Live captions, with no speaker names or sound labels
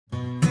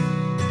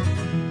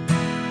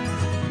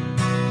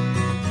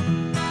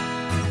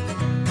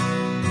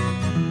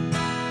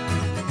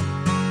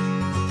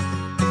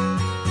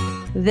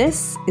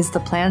This is the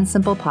Plan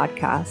Simple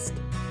podcast.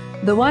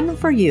 The one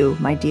for you,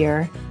 my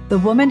dear, the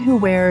woman who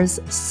wears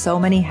so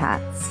many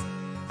hats.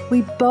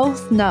 We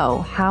both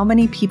know how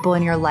many people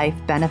in your life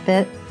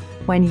benefit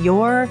when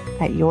you're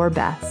at your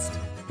best.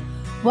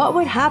 What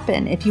would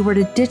happen if you were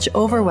to ditch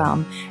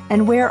overwhelm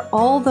and wear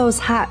all those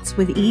hats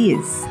with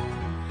ease?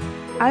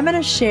 I'm going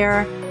to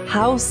share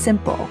how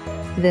simple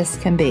this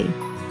can be.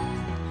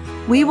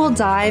 We will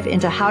dive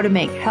into how to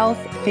make health,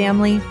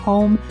 family,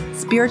 home,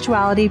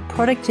 spirituality,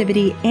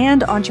 productivity,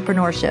 and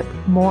entrepreneurship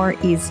more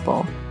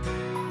easeful.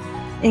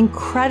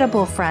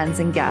 Incredible friends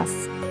and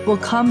guests will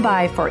come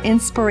by for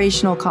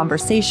inspirational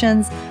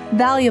conversations,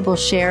 valuable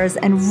shares,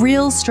 and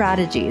real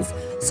strategies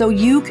so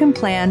you can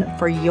plan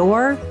for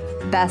your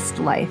best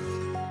life.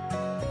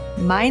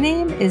 My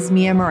name is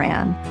Mia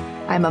Moran.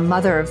 I'm a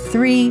mother of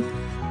 3,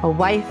 a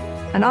wife,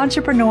 an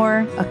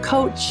entrepreneur, a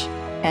coach,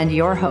 and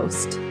your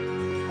host.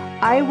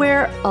 I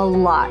wear a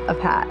lot of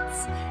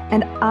hats,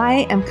 and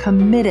I am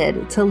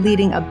committed to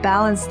leading a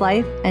balanced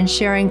life and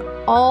sharing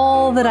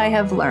all that I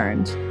have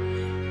learned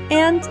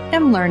and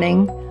am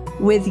learning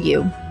with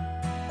you.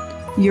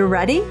 You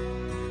ready?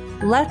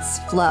 Let's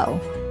flow.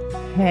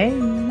 Hey,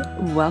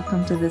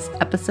 welcome to this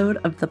episode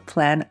of the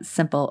Plan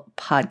Simple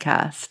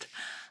podcast.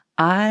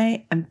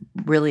 I am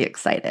really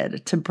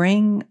excited to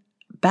bring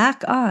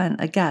back on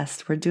a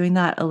guest. We're doing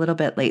that a little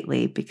bit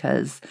lately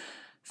because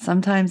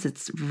sometimes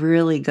it's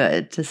really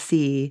good to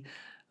see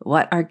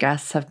what our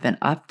guests have been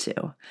up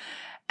to.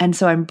 And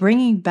so I'm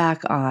bringing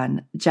back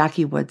on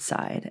Jackie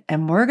Woodside,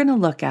 and we're going to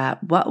look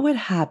at what would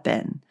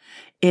happen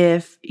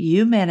if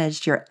you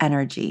managed your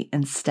energy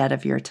instead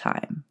of your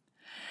time.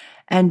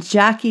 And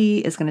Jackie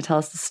is going to tell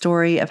us the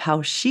story of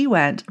how she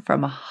went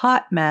from a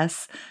hot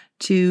mess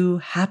to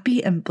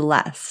happy and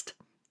blessed.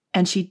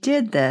 And she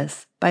did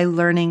this by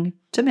learning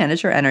to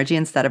manage her energy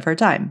instead of her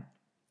time.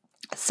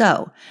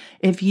 So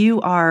if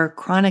you are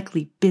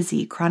chronically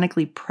busy,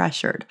 chronically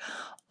pressured,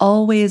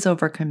 always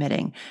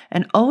overcommitting,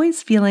 and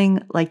always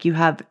feeling like you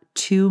have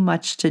too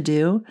much to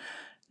do,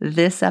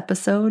 this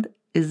episode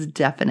is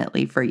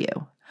definitely for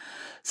you.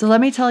 So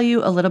let me tell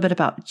you a little bit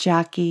about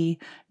Jackie.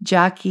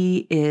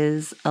 Jackie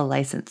is a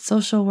licensed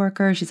social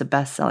worker. She's a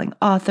best-selling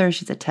author.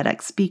 She's a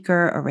TEDx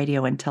speaker, a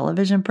radio and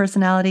television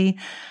personality,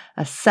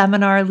 a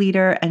seminar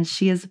leader, and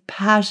she is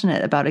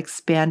passionate about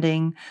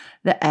expanding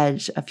the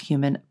edge of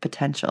human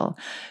potential.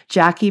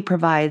 Jackie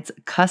provides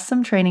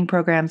custom training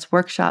programs,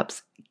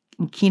 workshops,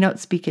 and keynote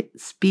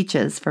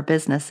speeches for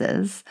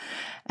businesses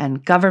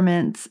and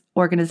governments,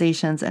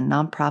 organizations, and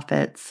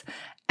nonprofits,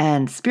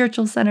 and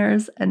spiritual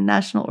centers and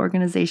national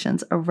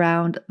organizations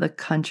around the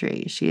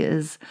country. She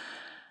is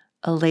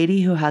a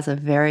lady who has a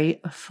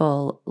very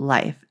full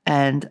life,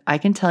 and I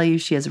can tell you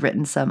she has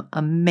written some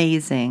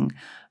amazing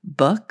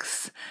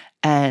books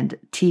and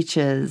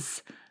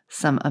teaches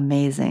some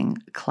amazing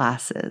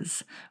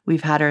classes.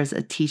 We've had her as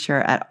a teacher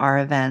at our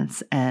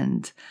events,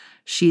 and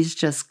she's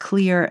just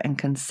clear and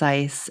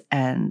concise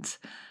and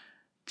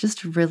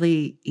just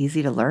really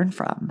easy to learn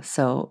from.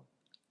 So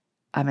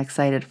I'm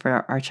excited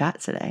for our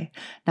chat today.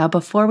 Now,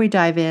 before we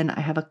dive in, I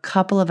have a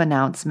couple of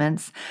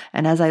announcements.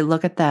 And as I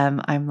look at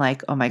them, I'm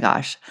like, oh my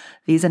gosh,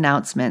 these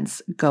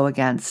announcements go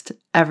against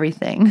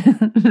everything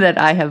that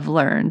I have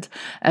learned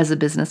as a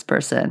business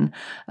person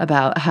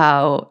about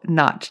how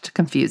not to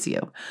confuse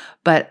you.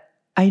 But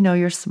I know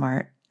you're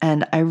smart,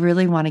 and I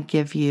really want to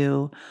give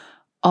you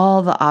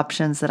all the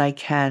options that I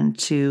can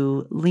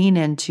to lean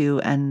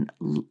into and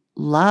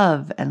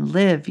love and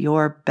live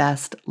your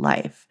best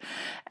life.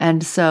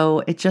 And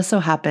so it just so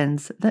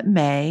happens that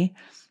May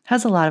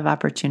has a lot of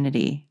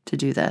opportunity to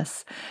do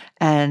this.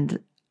 And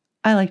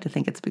I like to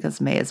think it's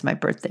because May is my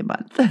birthday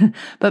month.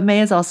 But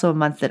May is also a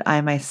month that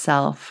I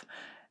myself,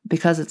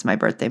 because it's my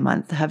birthday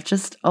month, have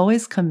just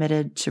always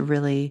committed to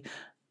really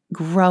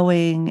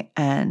growing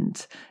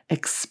and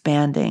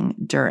expanding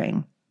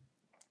during.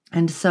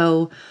 And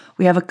so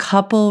we have a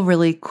couple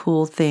really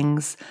cool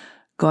things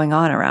going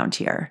on around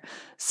here.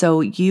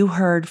 So you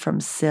heard from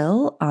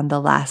Sil on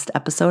the last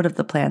episode of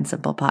the Plan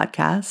Simple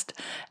podcast.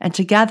 And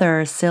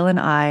together, Sil and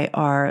I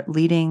are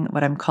leading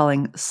what I'm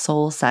calling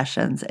soul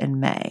sessions in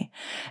May.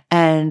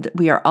 And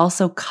we are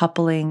also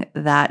coupling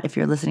that, if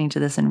you're listening to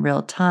this in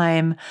real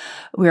time,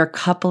 we are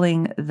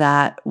coupling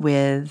that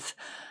with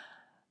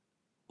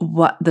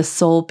what the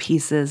soul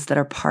pieces that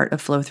are part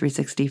of Flow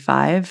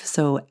 365.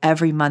 So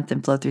every month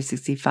in Flow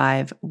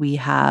 365, we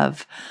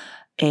have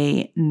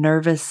a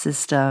nervous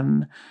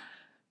system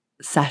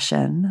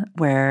session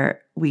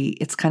where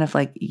it's kind of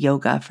like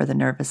yoga for the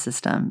nervous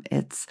system.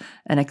 It's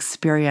an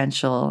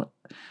experiential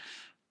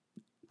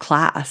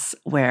class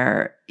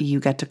where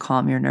you get to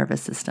calm your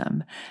nervous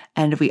system.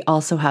 And we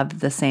also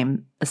have a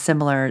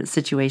similar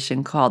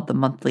situation called the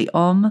monthly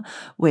Om,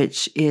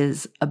 which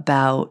is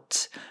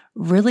about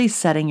really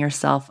setting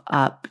yourself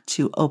up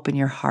to open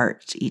your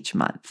heart each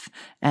month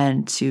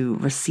and to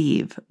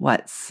receive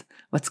what's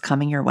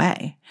coming your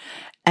way.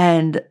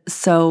 And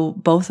so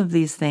both of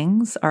these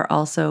things are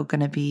also going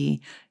to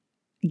be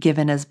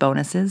given as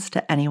bonuses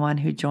to anyone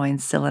who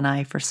joins Sil and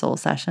I for soul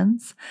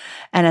sessions.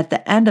 And at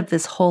the end of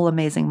this whole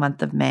amazing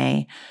month of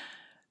May,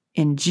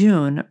 in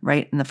June,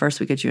 right in the first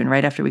week of June,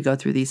 right after we go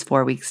through these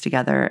 4 weeks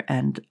together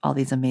and all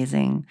these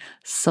amazing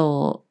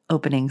soul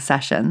opening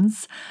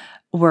sessions,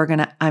 I'm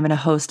going to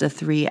host a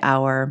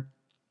 3-hour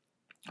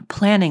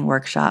planning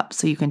workshop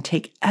so you can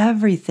take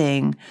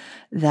everything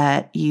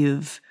that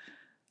you've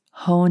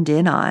honed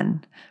in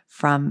on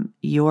from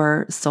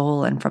your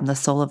soul and from the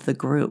soul of the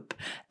group,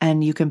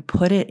 and you can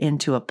put it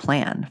into a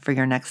plan for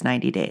your next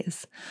 90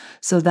 days.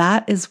 So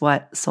that is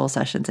what Soul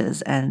Sessions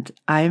is. And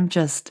I'm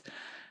just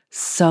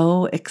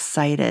so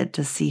excited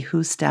to see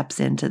who steps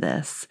into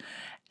this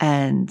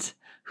and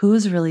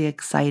who's really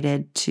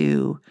excited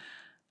to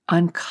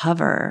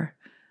uncover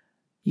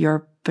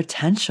your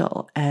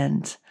potential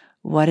and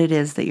what it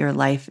is that your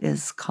life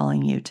is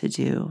calling you to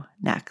do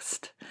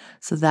next.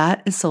 So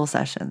that is Soul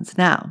Sessions.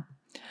 Now,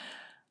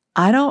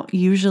 I don't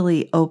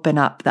usually open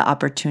up the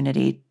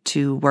opportunity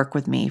to work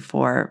with me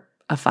for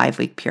a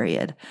 5-week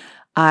period.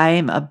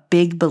 I'm a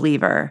big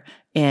believer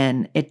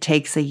in it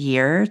takes a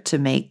year to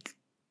make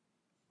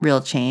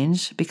real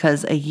change,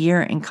 because a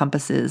year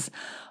encompasses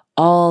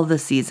all the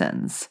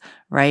seasons,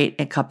 right?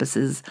 It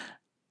encompasses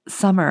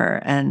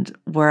summer and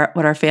what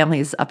our family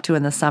is up to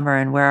in the summer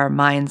and where our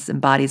minds and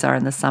bodies are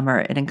in the summer.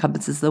 It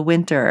encompasses the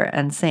winter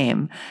and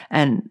same,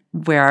 and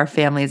where our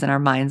families and our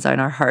minds are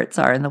and our hearts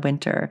are in the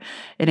winter.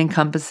 It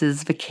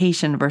encompasses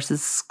vacation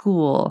versus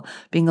school,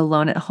 being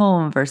alone at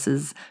home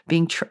versus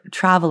being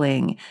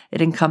traveling. It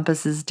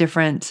encompasses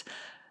different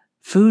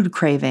food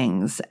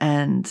cravings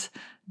and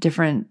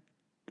different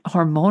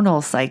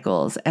hormonal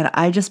cycles. And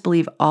I just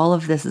believe all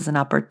of this is an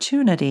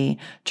opportunity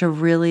to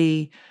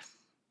really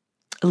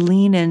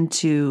lean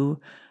into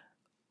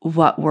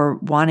what we're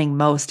wanting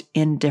most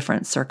in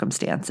different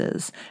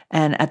circumstances.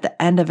 And at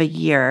the end of a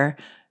year,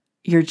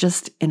 you're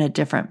just in a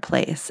different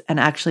place. And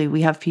actually,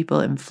 we have people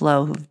in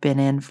Flow who've been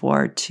in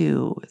for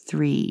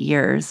 2-3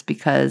 years,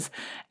 because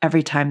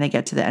every time they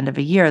get to the end of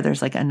a year,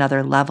 there's like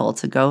another level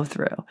to go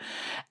through.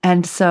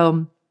 And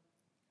so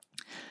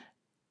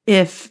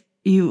if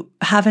you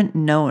haven't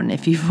known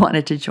if you've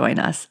wanted to join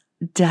us,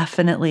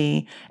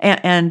 definitely,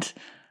 and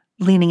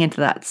leaning into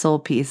that soul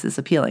piece is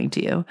appealing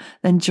to you,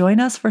 then join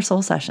us for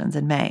Soul Sessions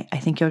in May. I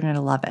think you're going to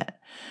love it.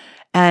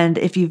 And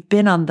if you've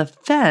been on the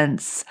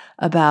fence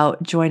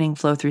about joining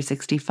Flow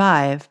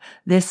 365,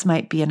 this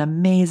might be an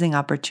amazing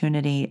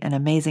opportunity, an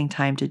amazing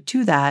time to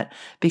do that,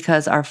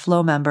 because our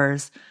Flow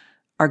members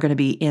are going to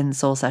be in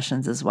Soul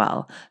Sessions as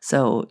well.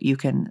 So you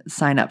can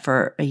sign up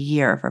for a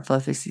year for Flow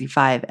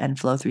 365, and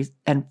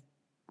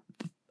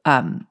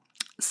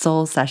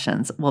Soul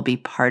Sessions will be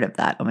part of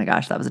that. Oh my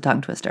gosh, that was a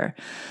tongue twister.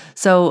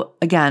 So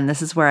again,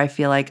 this is where I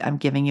feel like I'm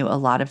giving you a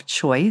lot of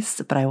choice,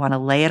 but I want to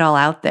lay it all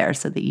out there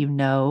so that you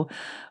know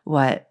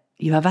what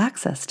you have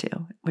access to,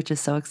 which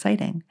is so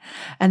exciting.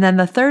 And then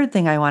the third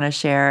thing I want to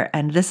share,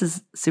 and this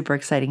is super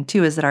exciting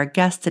too, is that our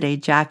guest today,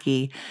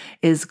 Jackie,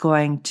 is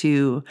going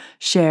to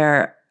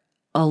share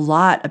a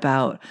lot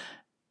about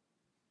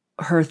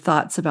her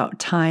thoughts about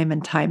time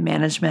and time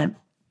management.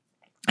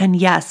 And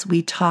yes,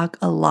 we talk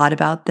a lot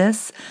about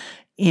this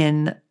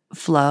in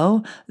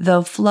Flow,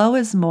 though Flow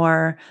is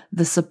more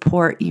the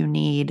support you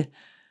need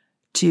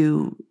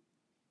to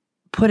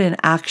put in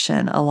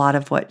action a lot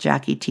of what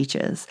Jackie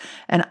teaches.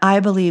 And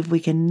I believe we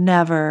can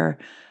never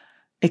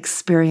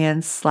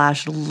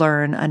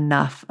experience/learn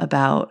enough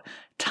about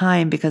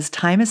time, because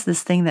time is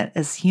this thing that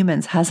as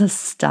humans has us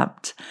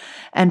stumped.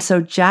 And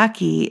so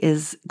Jackie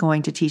is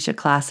going to teach a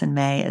class in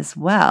May as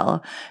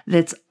well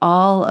that's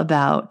all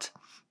about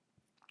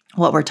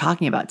what we're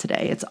talking about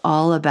today. It's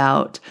all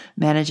about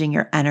managing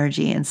your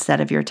energy instead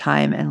of your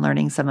time, and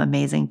learning some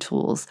amazing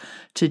tools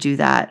to do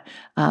that,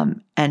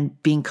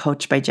 and being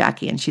coached by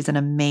Jackie. And she's an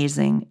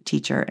amazing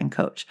teacher and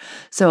coach.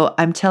 So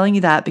I'm telling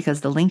you that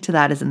because the link to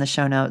that is in the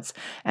show notes.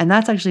 And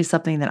that's actually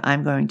something that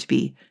I'm going to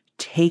be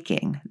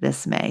taking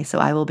this May. So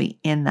I will be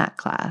in that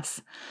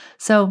class.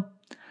 So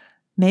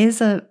May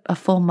is a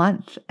full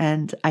month,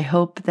 and I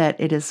hope that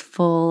it is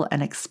full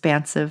and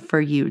expansive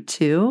for you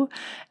too.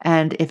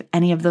 And if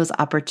any of those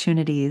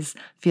opportunities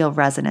feel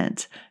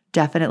resonant,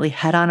 definitely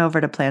head on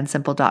over to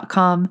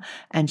plansimple.com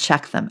and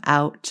check them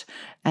out.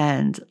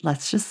 And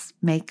let's just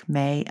make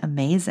May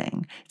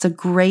amazing. It's a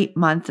great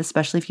month,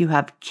 especially if you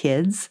have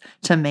kids,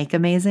 to make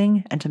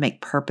amazing and to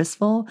make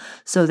purposeful,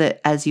 so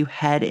that as you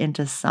head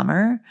into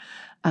summer,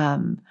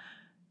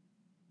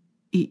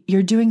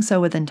 you're doing so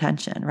with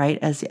intention, right?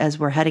 As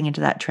we're heading into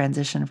that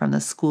transition from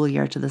the school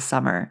year to the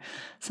summer,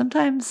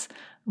 sometimes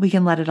we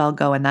can let it all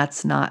go, and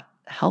that's not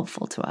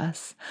helpful to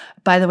us.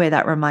 By the way,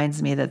 that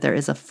reminds me that there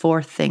is a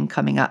fourth thing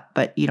coming up,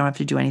 but you don't have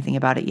to do anything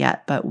about it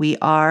yet. But we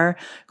are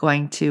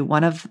going to,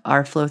 one of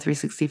our Flow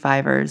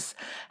 365ers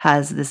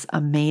has this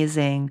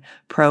amazing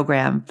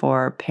program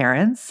for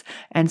parents.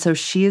 And so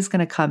she is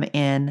going to come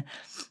in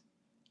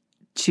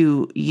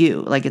to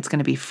you, like it's going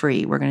to be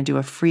free. We're going to do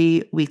a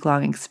free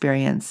week-long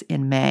experience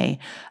in May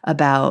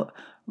about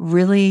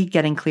really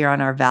getting clear on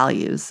our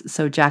values.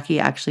 So Jackie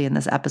actually in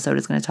this episode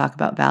is going to talk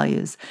about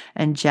values,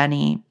 and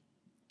Jenny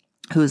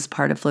who's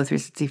part of Flow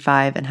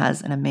 365 and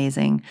has an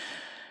amazing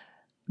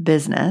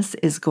business,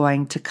 is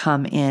going to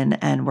come in,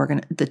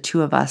 and the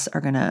two of us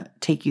are going to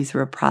take you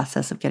through a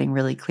process of getting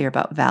really clear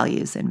about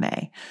values in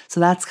May. So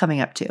that's coming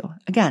up too.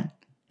 Again,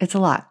 it's a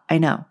lot, I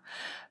know,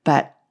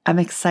 but I'm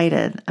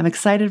excited. I'm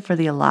excited for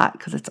the a lot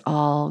because it's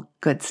all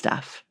good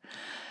stuff.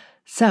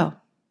 So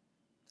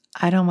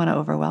I don't want to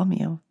overwhelm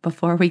you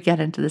before we get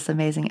into this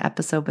amazing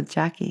episode with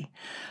Jackie,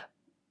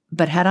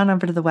 but head on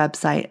over to the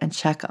website and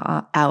check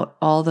out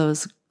all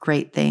those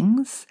great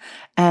things.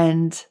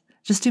 And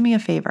just do me a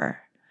favor.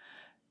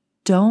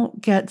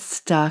 Don't get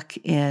stuck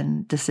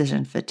in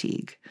decision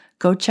fatigue.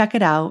 Go check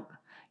it out.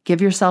 Give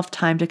yourself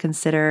time to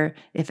consider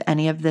if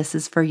any of this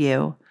is for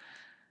you,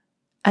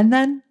 and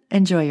then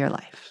enjoy your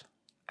life.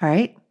 All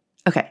right?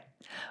 Okay.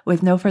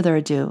 With no further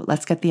ado,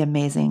 let's get the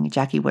amazing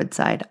Jackie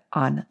Woodside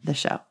on the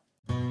show.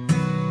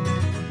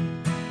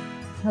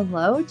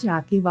 Hello,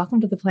 Jackie. Welcome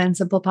to the Plan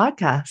Simple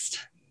podcast.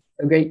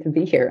 So great to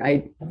be here.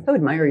 I so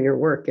admire your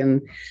work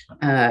in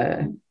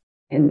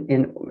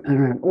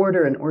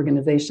order and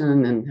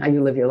organization, and how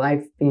you live your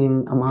life,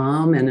 being a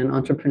mom and an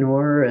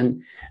entrepreneur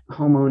and a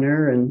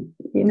homeowner. And,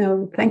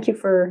 thank you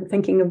for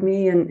thinking of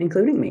me and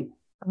including me.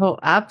 Oh,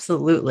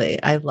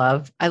 absolutely. I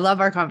love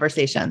our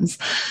conversations.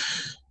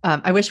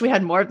 I wish we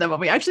had more of them when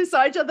we actually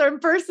saw each other in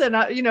person.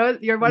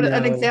 You're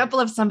an example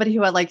of somebody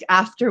who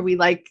after we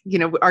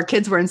our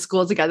kids were in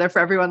school together, for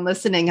everyone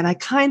listening. And I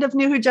kind of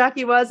knew who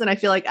Jackie was. And I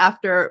feel like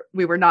after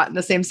we were not in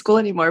the same school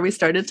anymore, we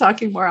started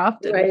talking more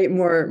often. Right.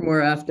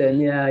 More often.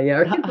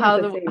 Yeah.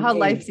 How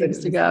life seems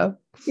to go.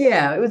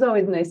 Yeah. It was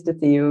always nice to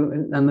see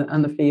you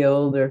on the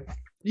field, or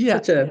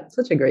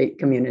such a great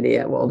community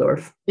at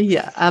Waldorf.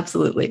 Yeah,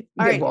 absolutely.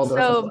 All right.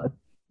 So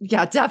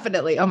yeah,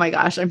 definitely. Oh my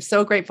gosh. I'm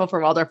so grateful for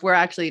Waldorf. We're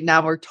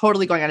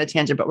totally going on a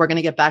tangent, but we're going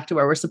to get back to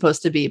where we're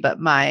supposed to be. But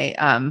my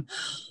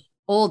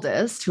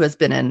oldest, who has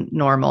been in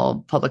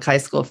normal public high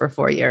school for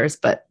 4 years,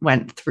 but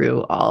went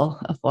through all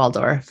of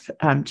Waldorf,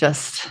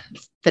 just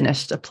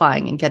finished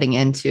applying and getting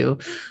into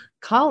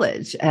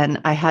college. And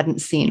I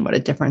hadn't seen what a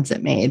difference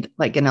it made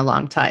in a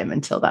long time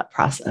until that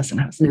process. And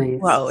I was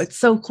like, whoa, it's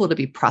so cool to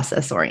be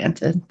process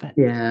oriented. But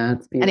yeah,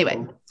 it's beautiful.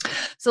 Anyway,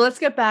 so let's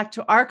get back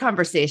to our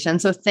conversation.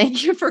 So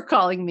thank you for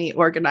calling me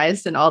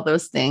organized and all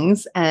those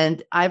things.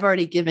 And I've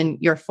already given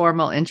your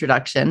formal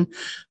introduction,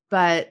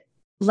 but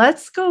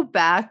let's go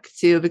back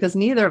to, because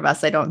neither of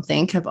us, I don't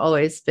think, have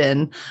always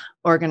been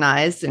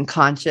organized and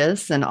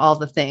conscious and all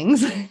the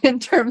things in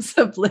terms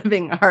of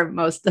living our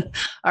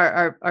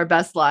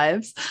best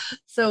lives.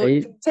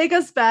 So take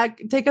us back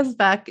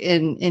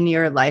in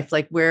your life,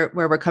 where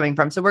we're coming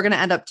from. So we're going to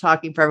end up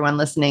talking, for everyone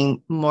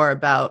listening, more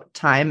about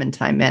time and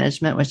time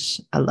management,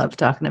 which I love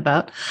talking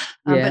about.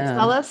 But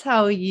tell us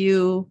how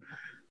you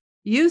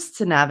used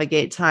to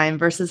navigate time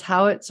versus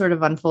how it sort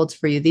of unfolds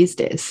for you these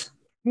days.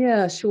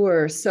 Yeah,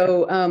 sure.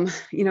 So,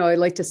 I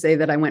like to say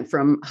that I went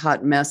from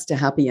hot mess to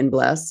happy and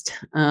blessed.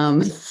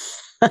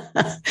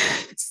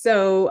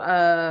 So,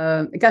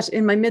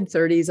 in my mid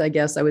 30s, I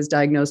guess I was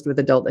diagnosed with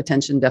adult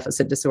attention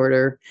deficit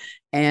disorder.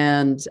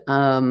 And,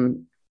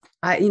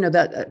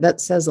 that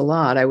says a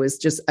lot. I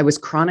was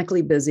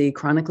chronically busy,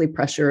 chronically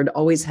pressured,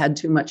 always had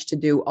too much to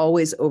do,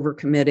 always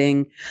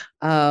overcommitting.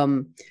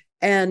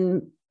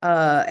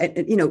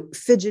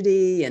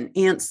 Fidgety and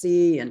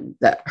antsy, and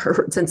that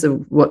sense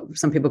of what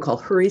some people call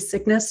hurry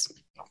sickness.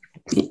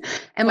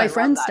 And my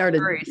friends started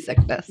hurry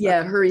sickness.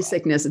 Yeah, hurry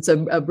sickness. It's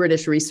a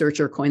British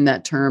researcher coined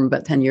that term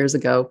about 10 years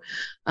ago.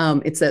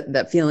 It's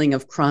that feeling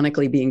of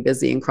chronically being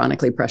busy and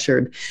chronically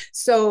pressured.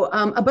 So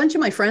a bunch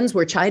of my friends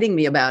were chiding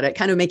me about it,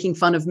 kind of making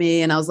fun of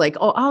me. And I was like,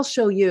 oh, I'll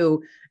show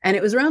you. And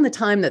it was around the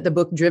time that the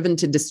book Driven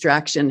to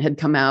Distraction had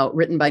come out,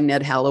 written by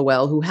Ned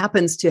Hallowell, who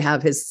happens to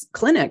have his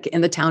clinic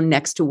in the town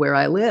next to where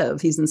I live.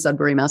 He's in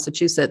Sudbury,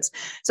 Massachusetts.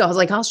 So I was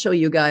like, I'll show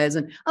you guys.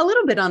 And a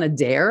little bit on a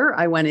dare,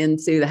 I went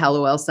into the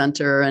Hallowell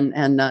Center,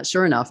 and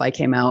sure enough, I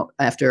came out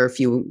after a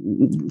few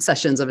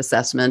sessions of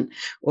assessment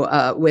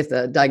with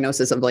a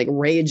diagnosis of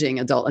raging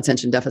adult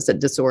attention deficit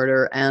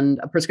disorder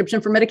and a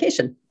prescription for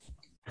medication.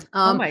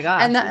 Oh my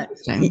gosh. And that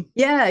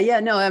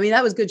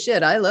was good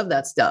shit. I love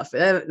that stuff.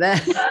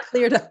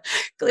 That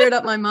cleared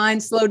up my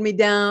mind, slowed me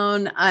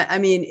down.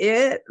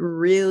 It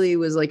really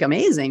was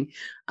amazing.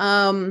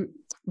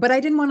 But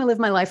I didn't want to live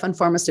my life on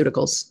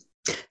pharmaceuticals.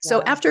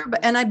 So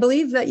and I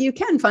believe that you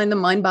can find the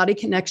mind-body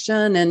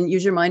connection and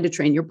use your mind to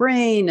train your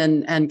brain,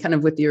 and kind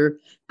of with your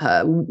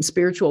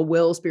spiritual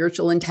will,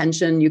 spiritual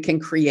intention, you can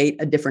create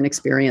a different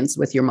experience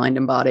with your mind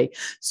and body.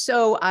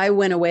 So I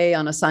went away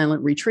on a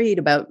silent retreat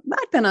I'd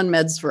been on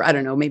meds for, I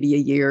don't know, maybe a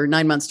year,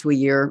 9 months to a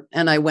year.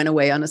 And I went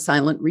away on a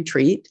silent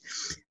retreat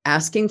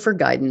asking for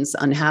guidance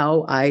on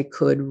how I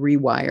could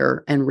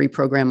rewire and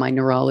reprogram my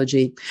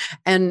neurology.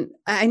 And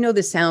I know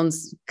this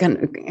sounds kind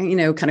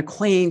of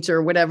quaint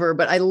or whatever,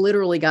 but I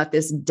literally got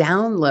this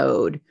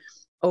download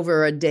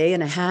over a day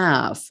and a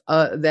half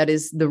that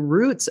is the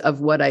roots of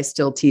what I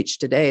still teach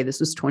today. This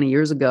was 20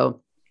 years ago.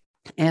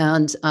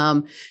 And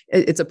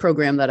it's a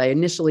program that I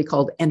initially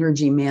called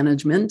Energy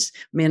Management,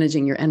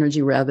 managing your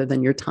energy rather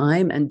than your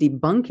time, and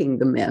debunking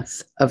the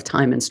myth of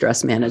time and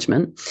stress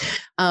management.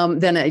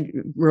 Then I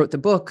wrote the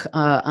book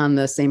on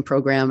the same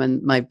program,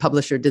 and my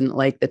publisher didn't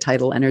like the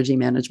title Energy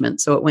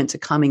Management. So it went to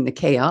Calming the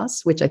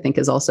Chaos, which I think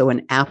is also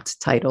an apt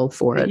title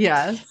for it.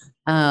 Yes.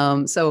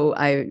 So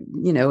I,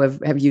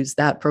 have used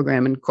that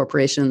program in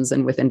corporations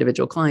and with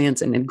individual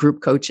clients and in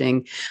group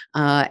coaching.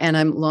 And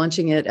I'm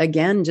launching it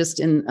again just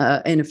in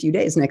a few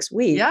days next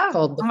week,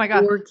 called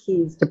The Four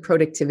Keys to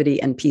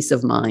Productivity and Peace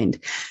of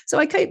Mind. So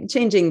I keep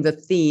changing the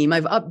theme.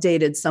 I've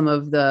updated some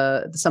of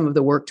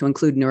the work to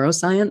include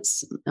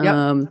neuroscience.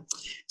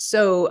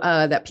 So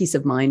that peace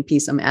of mind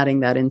piece, I'm adding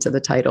that into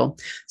the title.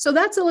 So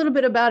that's a little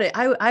bit about it.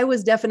 I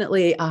was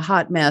definitely a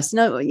hot mess.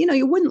 No,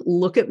 you wouldn't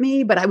look at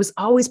me, but I was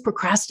always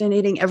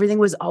procrastinating. Everything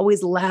was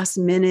always last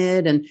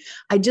minute. And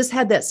I just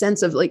had that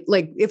sense of like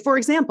if, for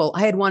example,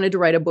 I had wanted to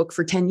write a book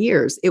for 10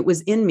 years, it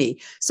was in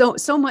me.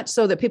 So much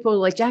so that people were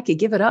like, Jackie,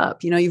 give it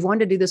up. You've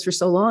wanted to do this for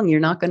so long, you're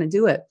not going to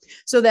do it.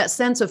 So that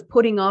sense of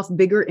putting off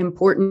bigger,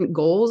 important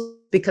goals,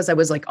 because I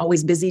was like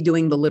always busy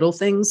doing the little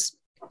things,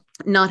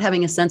 not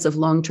having a sense of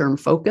long-term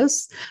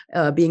focus,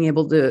 being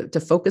able to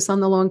focus on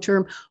the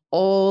long-term,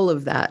 all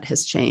of that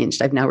has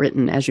changed. I've now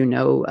written, as you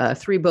know,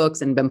 3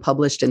 books and been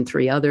published in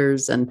 3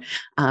 others, and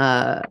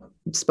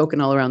spoken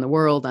all around the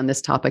world on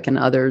this topic and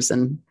others.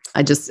 And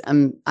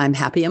I'm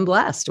happy and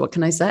blessed. What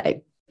can I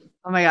say?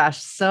 Oh my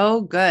gosh,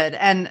 so good.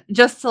 And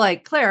just to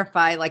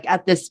clarify,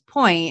 at this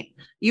point,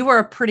 you were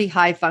a pretty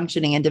high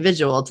functioning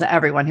individual to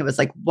everyone who was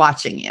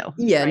watching you.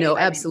 Yeah, right? no,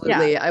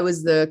 absolutely. I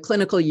was the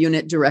clinical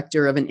unit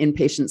director of an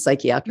inpatient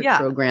psychiatric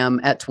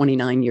program at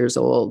 29 years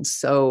old.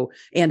 So,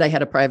 and I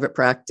had a private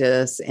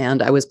practice,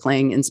 and I was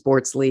playing in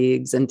sports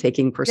leagues and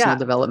taking personal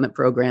development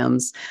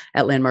programs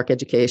at Landmark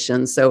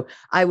Education. So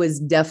I was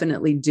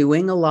definitely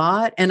doing a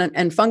lot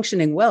and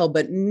functioning well,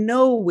 but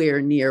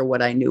nowhere near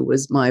what I knew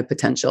was my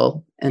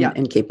potential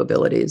and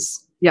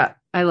capabilities. Yeah,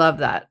 I love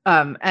that.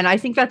 And I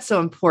think that's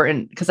so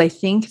important, because I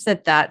think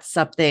that that's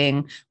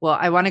something, well,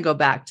 I want to go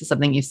back to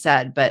something you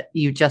said, but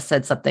you just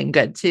said something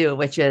good too,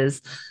 which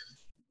is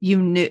you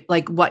knew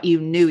what you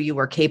knew you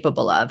were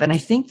capable of. And I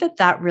think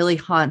that really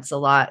haunts a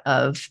lot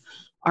of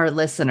our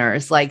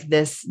listeners,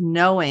 this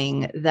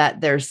knowing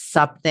that there's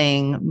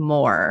something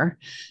more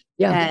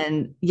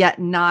and yet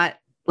not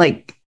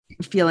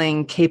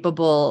feeling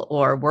capable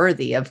or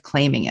worthy of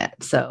claiming it.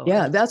 So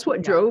that's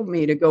what drove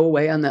me to go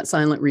away on that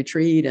silent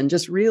retreat and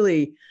just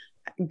really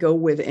go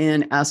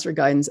within, ask for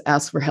guidance,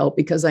 ask for help,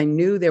 because I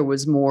knew there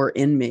was more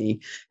in me.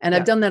 And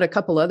I've done that a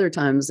couple other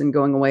times in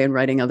going away and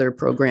writing other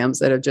programs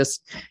that have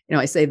just,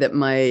 I say that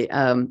my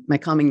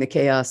Calming the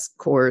Chaos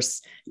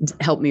course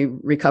helped me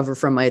recover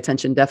from my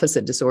attention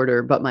deficit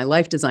disorder, but my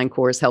life design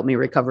course helped me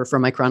recover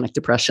from my chronic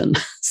depression.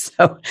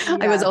 So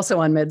I was also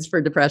on meds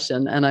for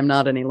depression, and I'm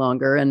not any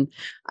longer. And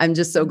I'm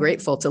just so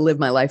grateful to live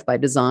my life by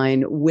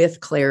design with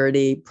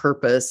clarity,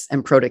 purpose,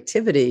 and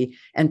productivity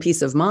and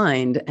peace of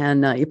mind.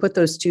 And you put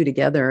those two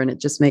together, and it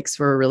just makes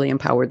for a really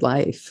empowered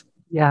life.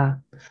 Yeah.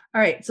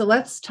 All right. So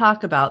let's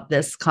talk about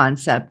this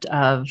concept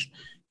of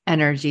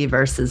energy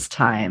versus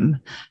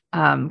time,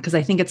 because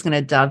I think it's going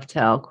to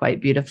dovetail quite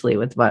beautifully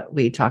with what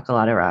we talk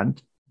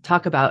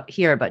about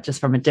here, but just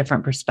from a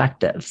different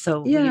perspective.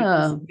 So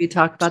will you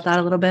talk about that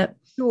a little bit?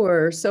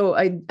 Sure. So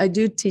I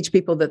do teach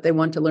people that they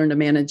want to learn to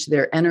manage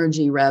their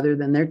energy rather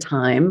than their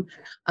time.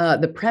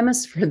 The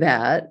premise for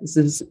that, this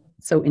is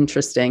so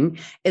interesting,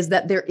 is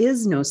that there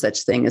is no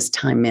such thing as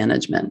time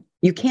management.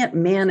 You can't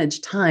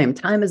manage time.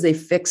 Time is a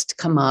fixed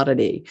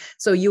commodity.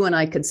 So you and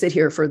I could sit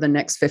here for the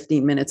next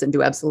 15 minutes and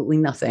do absolutely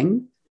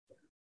nothing.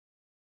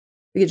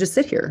 We could just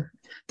sit here.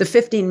 The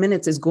 15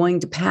 minutes is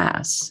going to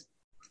pass.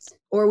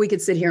 Or we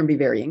could sit here and be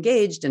very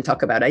engaged and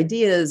talk about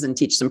ideas and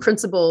teach some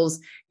principles.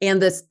 And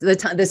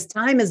this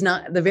time is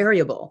not the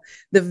variable.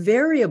 The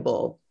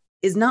variable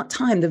is not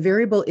time. The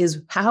variable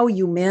is how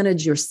you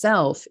manage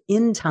yourself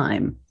in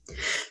time.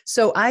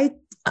 So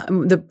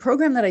the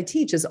program that I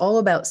teach is all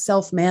about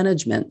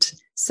self-management,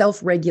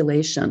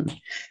 self-regulation.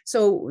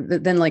 So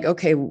then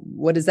okay,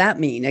 what does that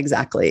mean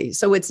exactly?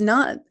 So it's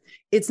not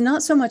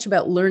so much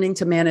about learning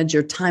to manage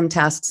your time,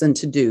 tasks, and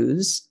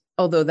to-dos,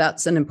 although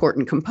that's an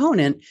important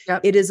component.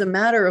 It is a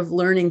matter of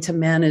learning to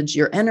manage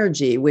your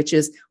energy, which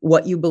is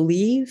what you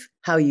believe,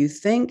 how you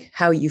think,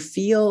 how you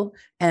feel,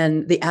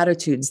 and the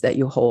attitudes that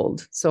you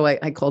hold. So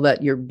I call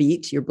that your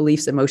beat, your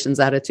beliefs,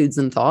 emotions, attitudes,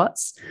 and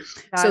thoughts.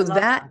 So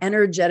that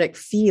energetic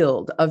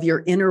field of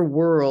your inner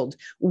world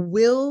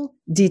will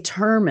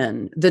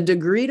determine the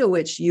degree to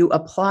which you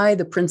apply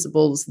the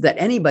principles that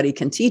anybody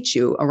can teach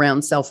you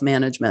around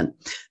self-management.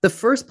 The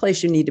first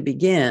place you need to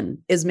begin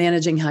is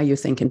managing how you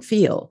think and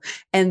feel,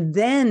 and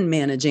then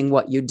managing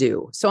what you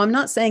do. So I'm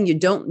not saying you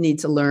don't need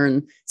to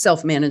learn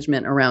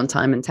self-management around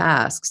time and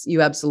tasks.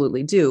 You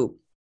absolutely do.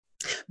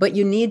 But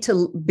you need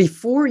to,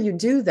 before you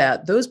do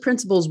that, those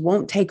principles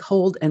won't take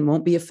hold and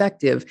won't be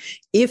effective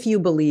if you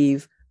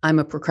believe I'm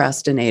a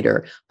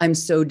procrastinator. I'm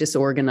so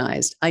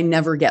disorganized. I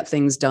never get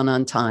things done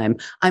on time.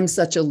 I'm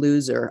such a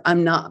loser.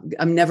 I'm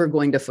never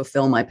going to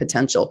fulfill my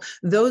potential.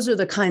 Those are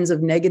the kinds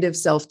of negative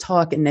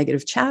self-talk and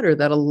negative chatter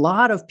that a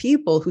lot of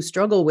people who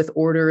struggle with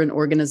order and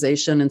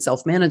organization and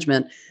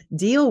self-management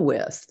deal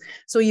with.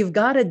 So you've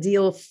got to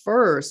deal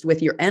first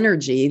with your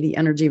energy, the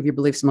energy of your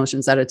beliefs,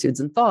 emotions, attitudes,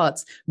 and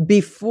thoughts,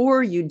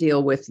 before you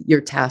deal with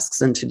your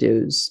tasks and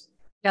to-dos.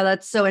 Yeah,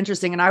 that's so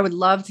interesting. And I would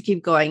love to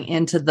keep going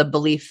into the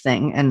belief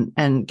thing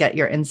and get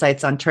your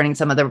insights on turning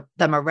some of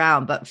them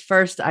around. But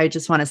first, I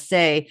just want to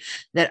say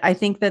that I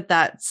think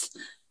that's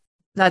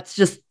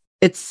just,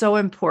 it's so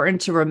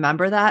important to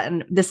remember that.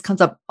 And this comes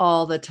up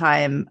all the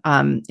time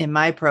in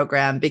my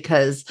program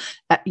because,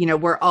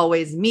 we're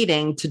always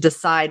meeting to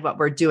decide what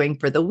we're doing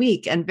for the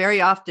week. And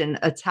very often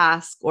a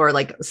task or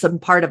like some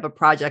part of a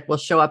project will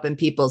show up in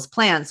people's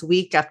plans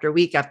week after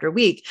week after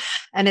week.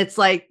 And it's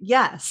like,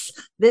 yes,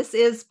 this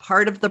is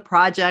part of the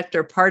project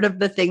or part of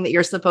the thing that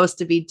you're supposed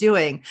to be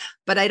doing.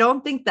 But I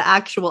don't think the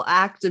actual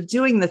act of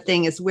doing the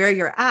thing is where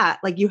you're at.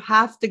 Like you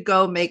have to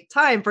go make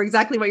time for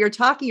exactly what you're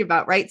talking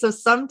about, right? So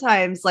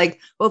sometimes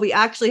like what we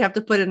actually have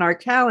to put in our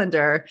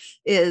calendar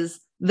is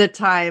the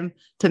time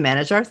to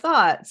manage our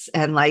thoughts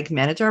and like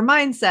manage our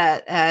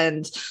mindset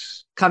and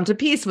come to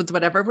peace with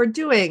whatever we're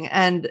doing.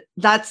 And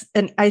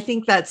I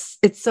think it's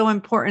so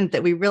important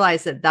that we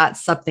realize that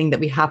that's something that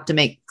we have to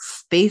make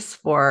space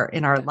for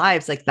in our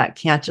lives. Like that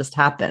can't just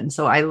happen.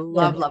 So I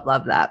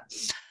love that.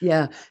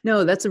 Yeah,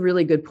 no, that's a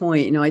really good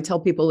point. I tell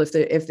people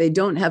if they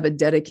don't have a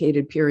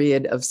dedicated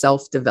period of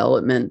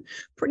self-development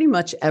pretty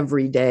much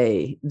every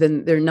day,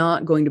 then they're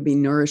not going to be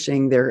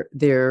nourishing their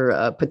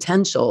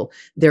potential,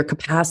 their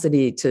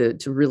capacity to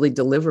really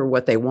deliver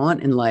what they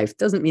want in life.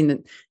 Doesn't mean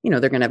that,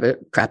 they're going to have a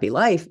crappy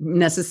life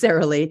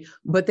necessarily,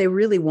 but they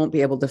really won't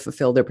be able to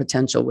fulfill their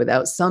potential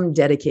without some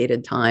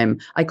dedicated time.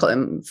 I call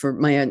them for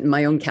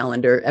my own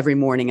calendar. Every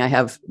morning I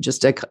have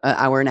just an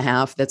hour and a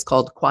half that's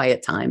called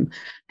quiet time.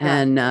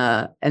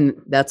 Yeah.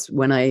 And that's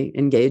when I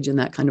engage in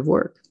that kind of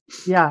work.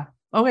 Yeah.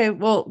 Okay.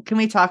 Well, can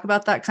we talk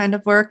about that kind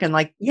of work and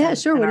like, yeah,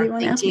 sure. What do you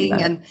want to ask me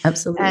about?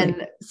 Absolutely.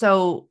 And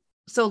so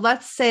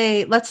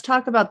let's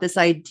talk about this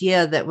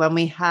idea that when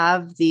we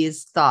have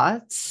these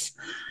thoughts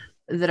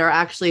that are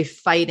actually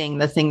fighting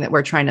the thing that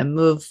we're trying to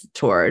move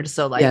toward.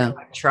 So like I'm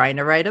trying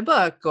to write a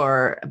book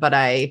but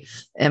I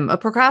am a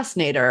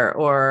procrastinator,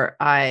 or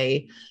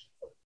I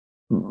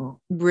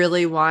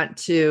really want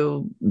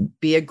to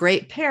be a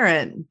great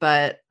parent,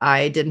 but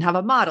I didn't have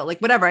a model, like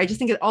whatever. I just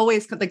think it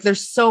always like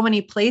there's so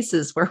many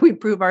places where we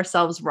prove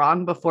ourselves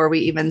wrong before we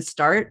even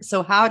start.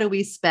 So how do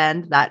we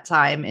spend that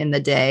time in the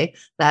day,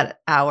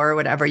 that hour,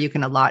 whatever you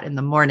can allot in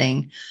the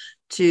morning,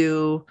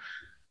 to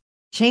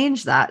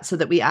change that so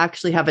that we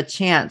actually have a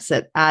chance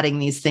at adding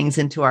these things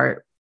into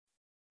our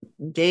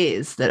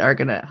days that are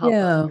going to help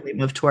us really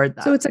move toward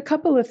that? So it's a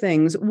couple of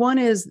things. One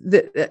is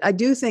that I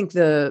do think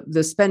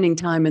the spending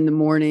time in the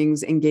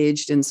mornings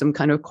engaged in some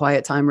kind of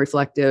quiet time,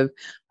 reflective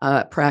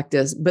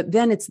practice, but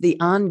then it's the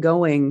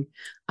ongoing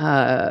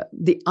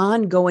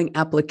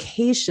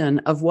application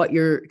of what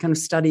you're kind of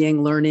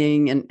studying,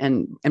 learning,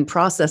 and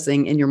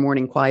processing in your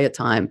morning quiet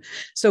time.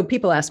 So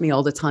people ask me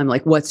all the time,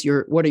 like, what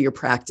are your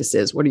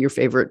practices? What are your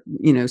favorite,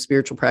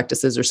 spiritual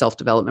practices or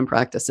self-development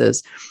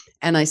practices?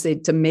 And I say,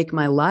 to make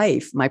my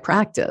life, my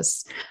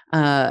practice,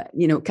 kind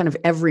of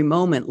every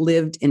moment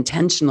lived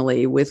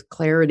intentionally with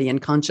clarity and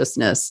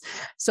consciousness.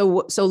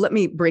 So let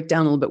me break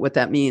down a little bit what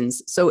that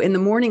means. So in the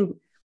morning,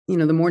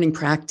 the morning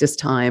practice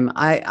time,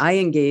 I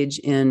engage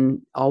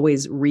in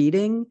always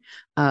reading.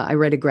 I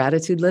write a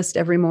gratitude list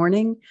every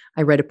morning.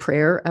 I write a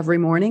prayer every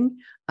morning.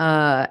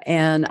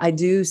 And I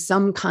do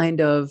some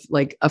kind of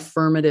like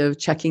affirmative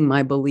checking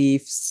my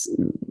beliefs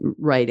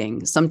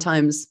writing.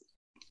 Sometimes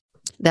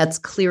that's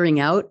clearing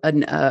out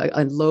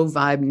a low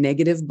vibe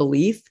negative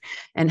belief.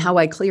 And how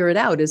I clear it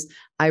out is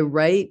I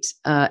write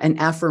an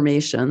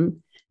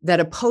affirmation that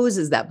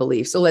opposes that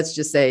belief. So let's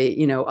just say,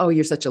 oh,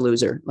 you're such a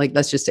loser. Like,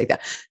 let's just take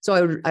that.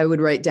 So I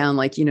would write down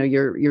like,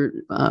 you're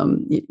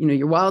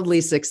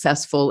wildly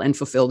successful and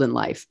fulfilled in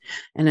life.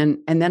 And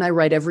then I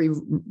write every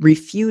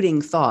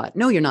refuting thought.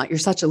 No, you're not. You're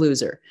such a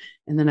loser.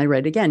 And then I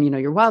write again,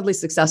 you're wildly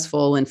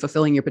successful and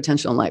fulfilling your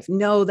potential in life.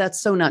 No,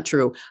 that's so not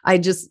true. I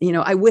just,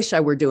 I wish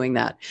I were doing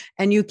that.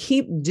 And you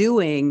keep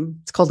doing,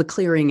 it's called a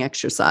clearing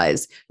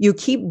exercise. You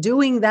keep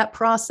doing that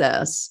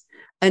process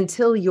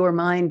until your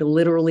mind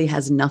literally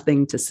has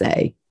nothing to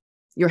say.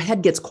 Your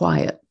head gets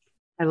quiet.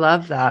 I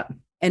love that.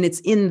 And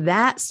it's in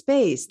that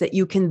space that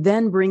you can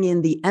then bring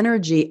in the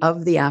energy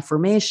of the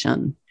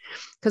affirmation.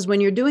 Because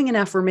when you're doing an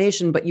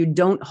affirmation, but you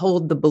don't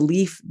hold the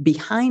belief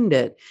behind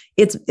it,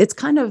 it's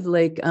kind of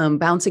like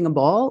bouncing a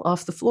ball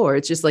off the floor.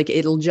 It's just like,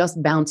 it'll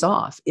just bounce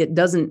off. It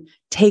doesn't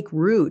take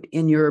root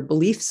in your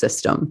belief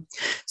system.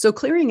 So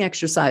clearing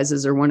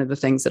exercises are one of the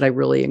things that I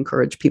really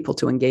encourage people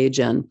to engage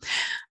in.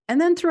 And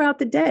then throughout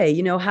the day,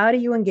 how do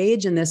you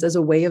engage in this as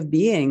a way of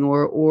being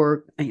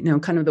or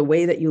kind of the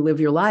way that you live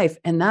your life?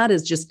 And that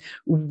is just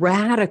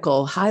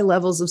radical high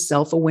levels of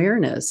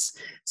self-awareness.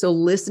 So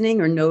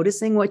listening or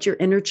noticing what your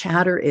inner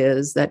chatter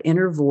is, that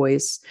inner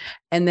voice.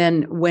 And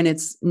then when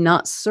it's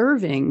not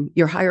serving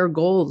your higher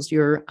goals,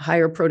 your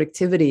higher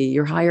productivity,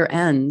 your higher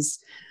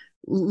ends,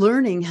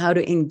 learning how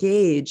to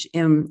engage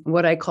in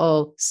what I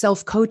call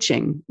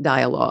self-coaching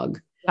dialogue.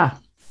 Yeah.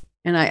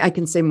 And I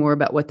can say more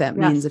about what that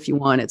means if you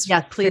want. It's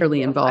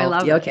clearly involved. I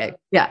love it. Okay.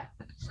 Yeah.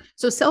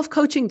 So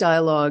self-coaching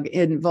dialogue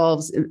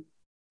involves,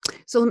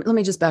 so let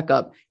me just back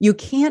up. You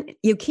can't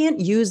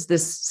use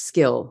this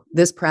skill,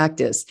 this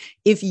practice,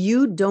 if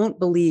you don't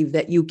believe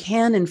that you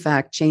can, in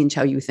fact, change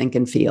how you think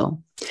and feel.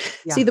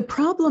 Yeah. See, the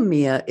problem,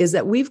 Mia, is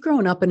that we've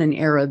grown up in an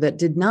era that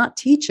did not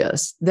teach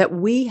us that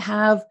we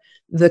have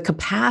the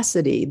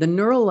capacity, the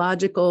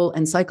neurological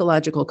and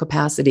psychological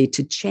capacity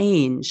to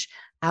change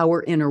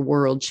our inner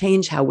world,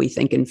 change how we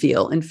think and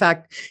feel. In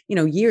fact,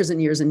 years and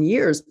years and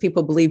years,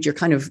 people believed you're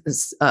kind of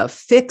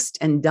fixed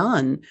and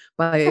done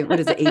by,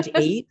 age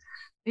 8?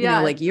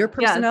 Like your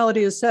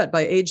personality is set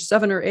by age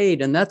 7 or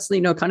 8. And that's,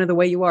 kind of the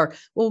way you are.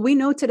 Well, we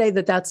know today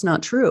that that's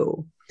not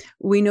true.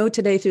 We know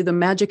today through the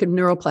magic of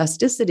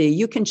neuroplasticity,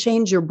 you can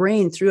change your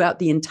brain throughout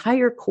the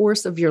entire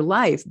course of your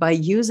life by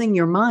using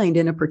your mind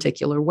in a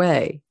particular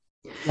way.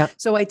 Yep.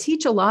 So I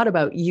teach a lot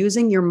about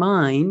using your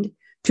mind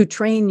to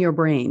train your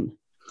brain.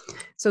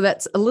 So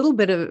that's a little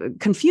bit of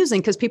confusing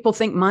because people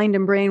think mind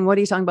and brain, what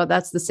are you talking about?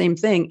 That's the same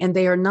thing. And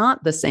they are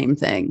not the same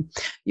thing.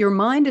 Your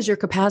mind is your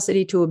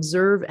capacity to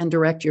observe and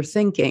direct your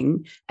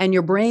thinking. And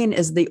your brain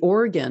is the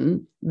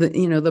organ,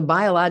 the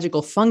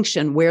biological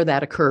function where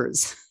that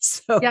occurs.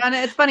 So yeah. And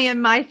it's funny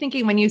in my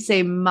thinking, when you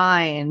say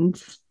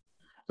mind,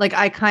 like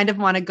I kind of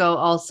want to go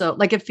also,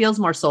 like it feels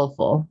more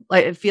soulful.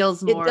 Like it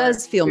feels more. It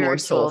does feel more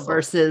soulful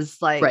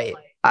versus like, right.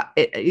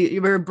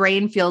 Your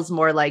brain feels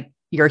more like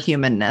your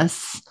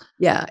humanness.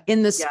 Yeah.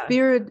 In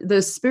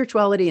the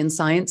spirituality and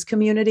science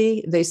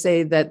community, they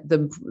say that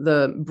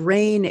the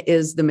brain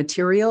is the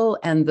material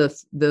and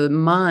the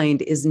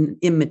mind is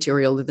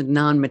immaterial, the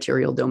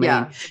non-material domain.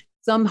 Yeah.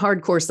 Some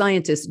hardcore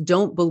scientists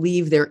don't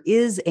believe there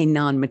is a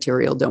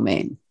non-material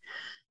domain.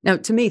 Now,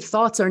 to me,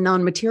 thoughts are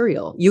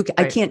non-material.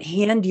 I can't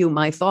hand you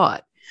my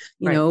thought,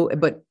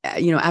 but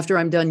after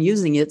I'm done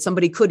using it,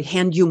 somebody could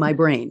hand you my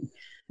brain.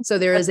 So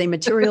there is a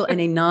material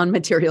and a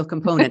non-material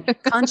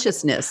component.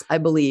 Consciousness, I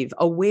believe,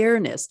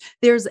 awareness.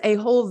 There's a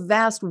whole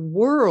vast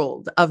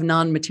world of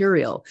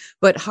non-material,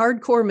 but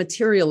hardcore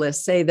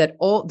materialists say that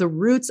all the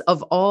roots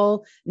of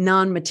all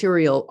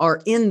non-material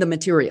are in the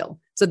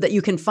material, so that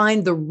you can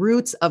find the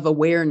roots of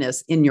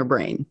awareness in your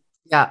brain.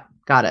 Yeah.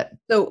 Got it.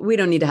 So we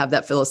don't need to have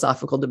that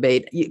philosophical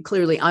debate.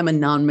 Clearly, I'm a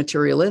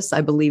non-materialist. I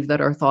believe that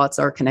our thoughts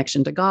are a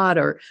connection to God,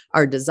 or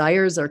our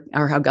desires are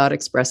how God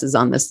expresses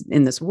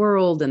in this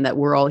world, and that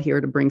we're all here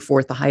to bring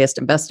forth the highest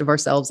and best of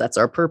ourselves. That's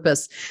our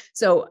purpose.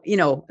 So,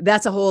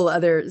 that's a whole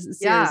other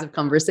series of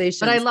conversations.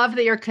 But I love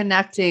that you're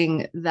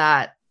connecting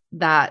that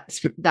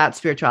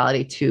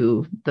spirituality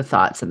to the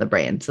thoughts and the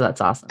brain. So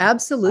that's awesome.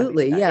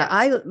 Absolutely.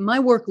 My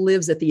work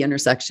lives at the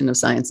intersection of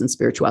science and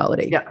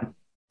spirituality. Yeah.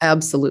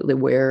 Absolutely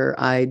where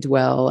I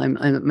dwell.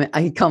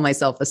 I call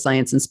myself a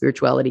science and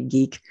spirituality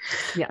geek.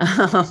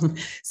 Yeah.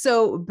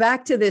 So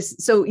back to this.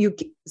 So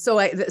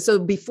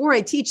before I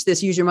teach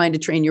this, use your mind to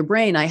train your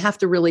brain, I have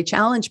to really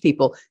challenge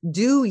people.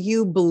 Do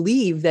you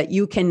believe that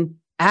you can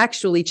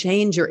actually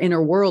change your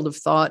inner world of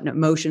thought and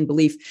emotion,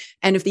 belief?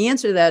 And if the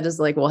answer to that is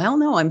like, well, hell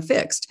no, I'm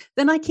fixed,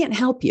 then I can't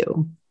help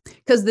you.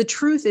 Because the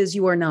truth is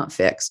you are not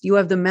fixed. You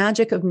have the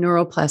magic of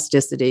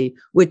neuroplasticity,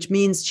 which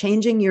means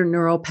changing your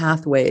neural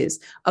pathways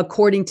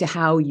according to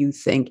how you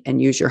think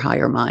and use your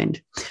higher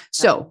mind.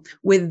 So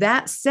with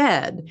that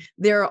said,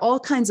 there are all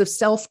kinds of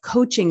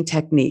self-coaching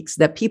techniques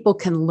that people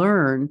can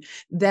learn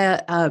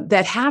that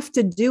have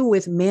to do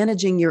with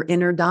managing your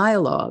inner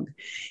dialogue.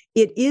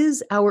 It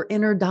is our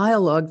inner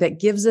dialogue that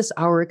gives us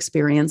our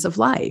experience of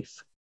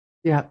life.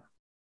 Yeah.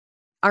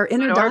 Our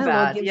inner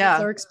dialogue gives us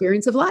our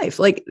experience of life,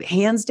 like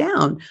hands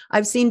down.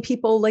 I've seen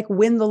people like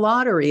win the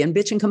lottery and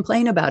bitch and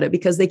complain about it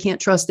because they can't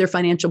trust their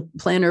financial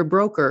planner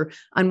broker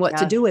on what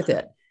to do with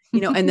it.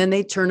 And then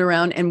they turn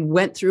around and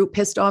went through,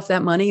 pissed off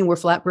that money and were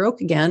flat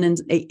broke again in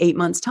 8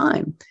 months'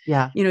 time.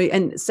 Yeah.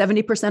 And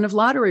 70% of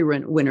lottery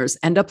winners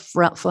end up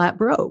flat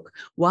broke.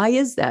 Why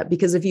is that?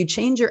 Because if you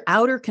change your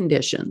outer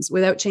conditions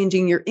without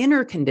changing your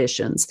inner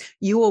conditions,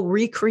 you will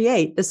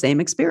recreate the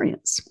same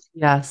experience.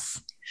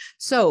 Yes.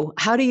 So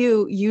how do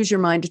you use your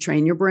mind to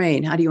train your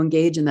brain? How do you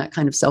engage in that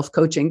kind of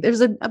self-coaching?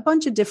 There's a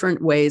bunch of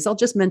different ways. I'll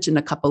just mention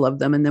a couple of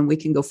them and then we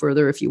can go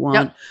further if you want.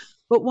 Yep.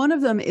 But one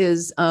of them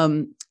is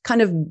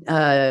kind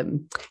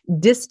of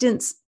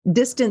distance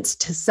distance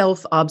to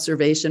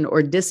self-observation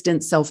or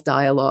distant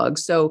self-dialogue.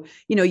 So,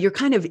 you're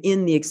kind of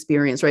in the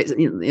experience, right?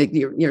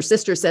 Your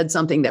sister said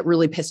something that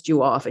really pissed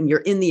you off, and you're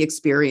in the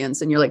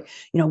experience, and you're like,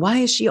 why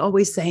is she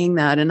always saying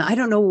that? And I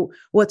don't know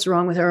what's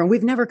wrong with her. And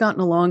we've never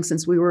gotten along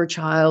since we were a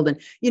child. And,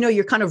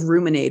 you're kind of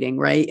ruminating,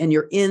 right? And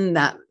you're in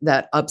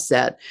that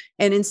upset.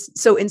 And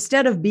so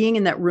instead of being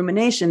in that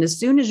rumination, as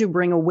soon as you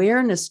bring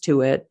awareness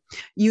to it,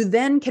 you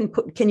then can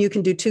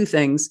do two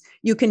things.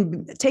 You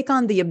can take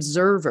on the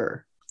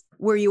observer,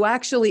 where you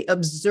actually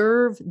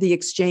observe the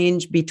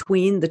exchange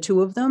between the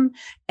two of them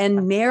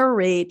and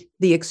narrate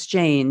the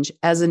exchange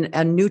as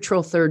a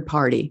neutral third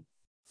party.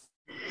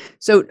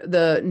 So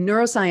the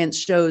neuroscience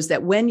shows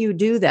that when you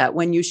do that,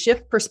 when you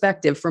shift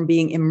perspective from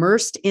being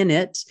immersed in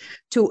it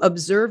to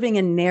observing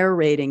and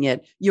narrating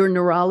it, your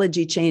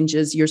neurology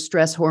changes, your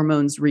stress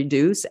hormones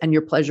reduce, and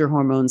your pleasure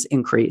hormones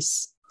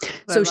increase.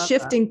 So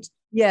shifting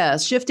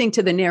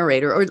to the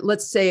narrator, or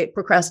let's say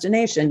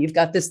procrastination. You've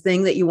got this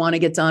thing that you want to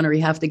get done or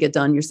you have to get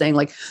done. You're saying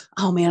like,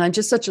 oh man, I'm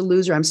just such a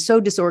loser. I'm so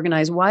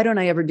disorganized. Why don't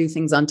I ever do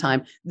things on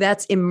time?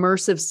 That's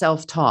immersive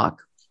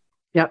self-talk.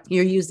 Yep.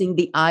 You're using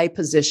the I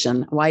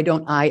position. Why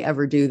don't I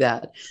ever do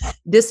that?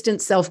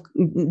 Distant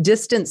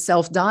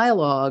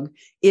self-dialogue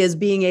is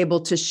being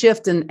able to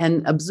shift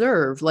and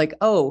observe like,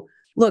 oh,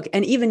 look,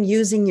 and even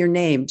using your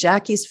name.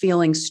 Jackie's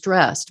feeling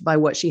stressed by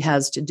what she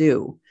has to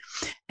do.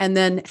 And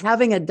then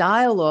having a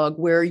dialogue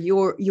where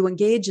you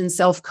engage in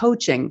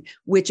self-coaching,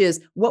 which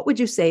is, what would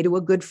you say to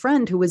a good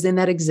friend who was in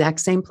that exact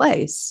same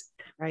place?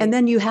 Right. And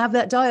then you have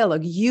that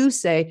dialogue. You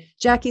say,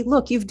 Jackie,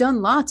 look, you've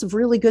done lots of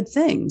really good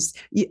things.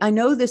 I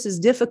know this is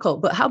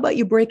difficult, but how about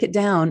you break it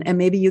down and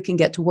maybe you can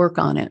get to work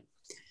on it?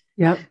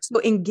 Yep.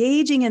 So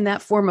engaging in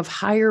that form of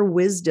higher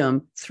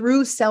wisdom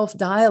through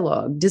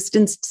self-dialogue,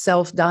 distanced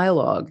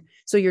self-dialogue.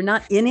 So you're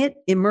not in it,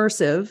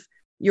 immersive.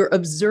 You're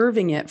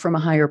observing it from a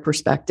higher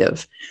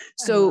perspective.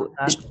 So,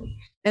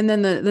 and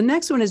then the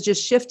next one is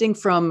just shifting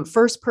from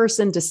first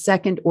person to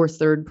second or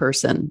third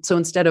person. So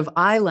instead of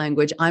I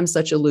language, I'm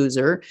such a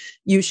loser,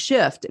 you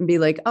shift and be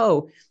like,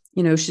 oh,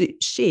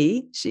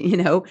 she,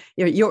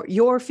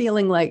 you're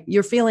feeling like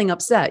you're feeling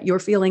upset. You're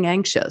feeling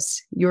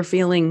anxious. You're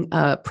feeling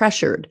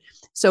pressured.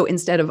 So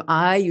instead of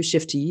I, you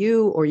shift to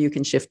you, or you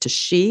can shift to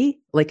she,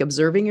 like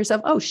observing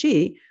yourself. Oh,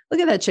 she,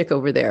 look at that chick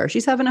over there.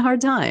 She's having a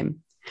hard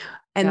time.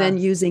 And then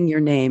using your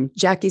name,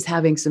 Jackie's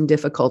having some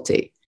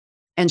difficulty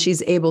and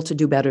she's able to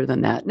do better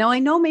than that. Now, I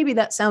know maybe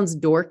that sounds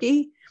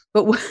dorky,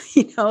 but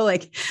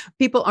like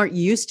people aren't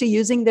used to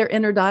using their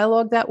inner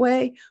dialogue that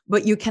way,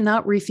 but you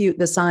cannot refute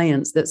the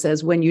science that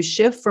says when you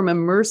shift from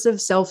immersive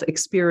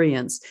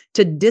self-experience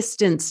to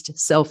distanced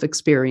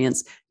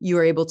self-experience,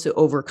 you're able to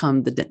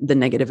overcome the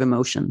negative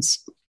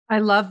emotions. I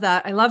love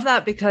that. I love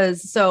that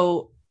because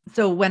so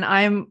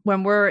when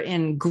we're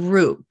in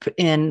group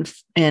in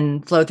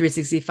Flow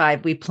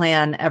 365, we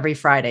plan every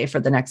Friday for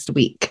the next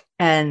week.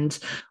 And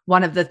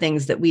one of the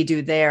things that we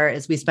do there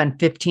is we spend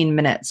 15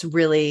 minutes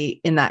really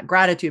in that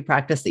gratitude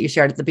practice that you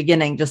shared at the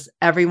beginning, just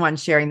everyone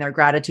sharing their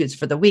gratitudes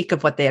for the week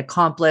of what they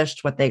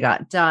accomplished, what they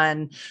got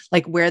done,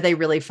 like where they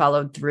really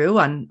followed through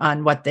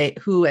on what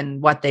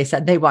they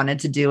said they wanted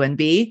to do and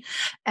be.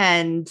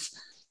 And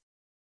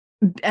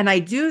I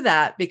do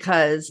that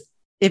because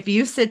if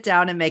you sit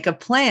down and make a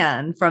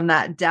plan from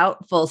that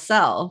doubtful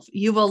self,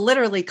 you will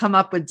literally come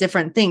up with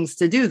different things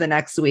to do the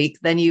next week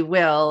than you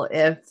will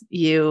if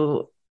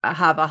you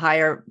have a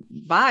higher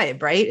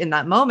vibe, right? In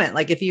that moment,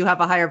 like if you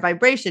have a higher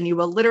vibration, you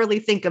will literally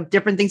think of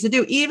different things to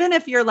do, even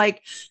if you're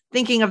like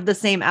thinking of the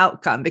same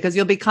outcome, because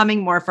you'll be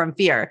coming more from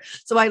fear.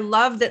 So I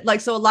love that.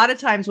 Like, so a lot of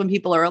times when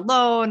people are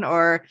alone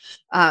or,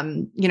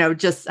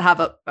 just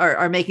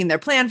are making their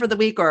plan for the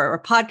week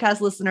or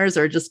podcast listeners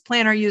or just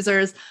planner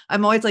users,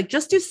 I'm always like,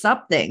 just do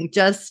something,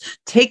 just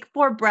take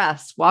 4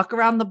 breaths, walk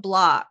around the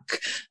block,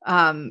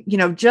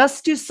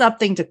 just do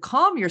something to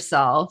calm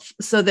yourself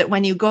so that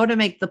when you go to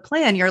make the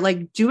plan, you're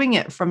like doing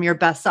it from your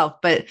best self.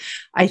 But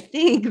I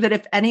think that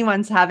if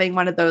anyone's having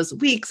one of those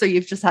weeks or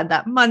you've just had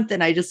that month,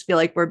 and I just feel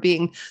like we're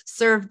being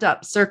served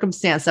up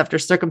circumstance after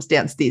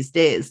circumstance these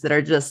days that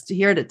are just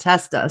here to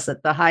test us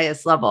at the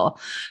highest level.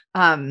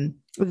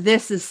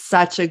 These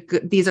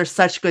are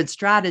such good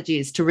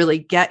strategies to really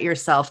get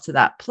yourself to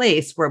that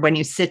place where when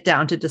you sit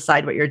down to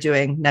decide what you're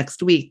doing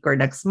next week or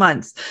next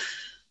month,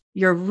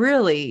 you're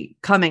really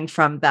coming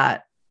from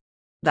that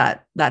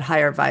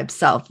higher vibe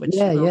self, which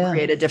will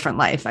create a different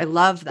life. I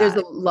love that. There's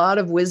a lot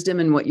of wisdom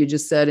in what you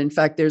just said. In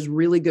fact, there's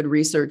really good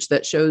research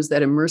that shows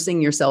that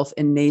immersing yourself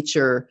in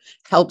nature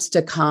helps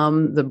to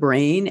calm the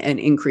brain and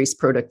increase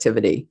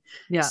productivity.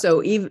 Yeah.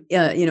 So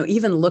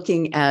even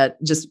looking at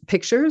just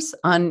pictures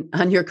on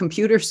your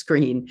computer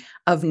screen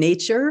of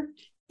nature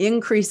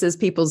increases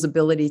people's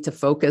ability to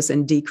focus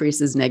and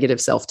decreases negative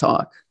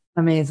self-talk.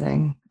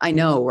 Amazing. I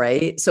know,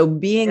 right? So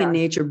being in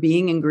nature,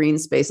 being in green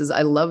spaces,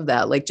 I love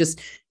that. Like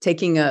just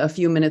taking a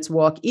few minutes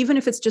walk, even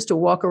if it's just a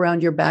walk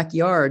around your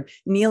backyard,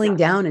 kneeling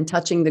down and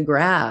touching the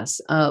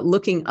grass,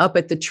 looking up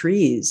at the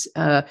trees,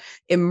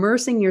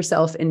 immersing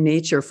yourself in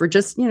nature for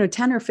just,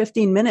 10 or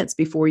 15 minutes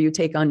before you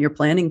take on your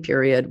planning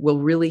period will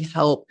really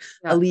help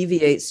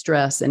alleviate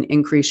stress and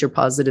increase your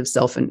positive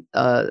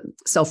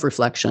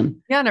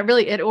self-reflection. Yeah. And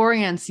it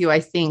orients you,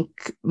 I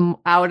think,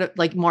 out of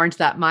like more into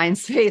that mind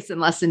space and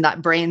less in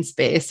that brain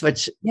space,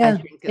 which I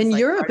think is in like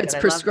Europe, it's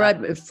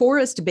prescribed.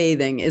 Forest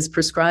bathing is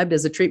prescribed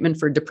as a treatment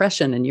for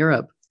depression in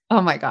Europe. Oh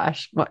my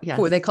gosh. Well, yes.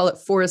 They call it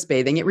forest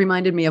bathing. It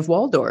reminded me of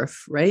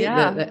Waldorf, right?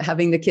 Yeah.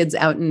 Having the kids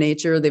out in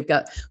nature. They've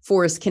got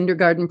forest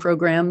kindergarten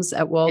programs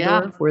at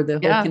Waldorf where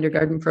the whole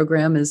kindergarten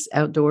program is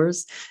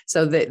outdoors.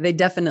 So they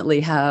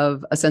definitely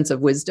have a sense of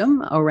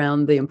wisdom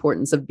around the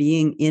importance of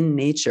being in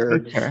nature.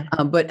 Okay.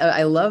 But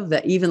I love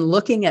that even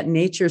looking at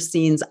nature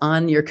scenes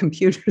on your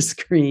computer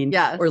screen.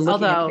 Yes. Or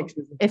looking Although, at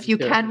pictures if you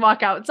can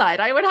walk outside,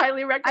 I would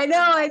highly recommend.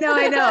 I know.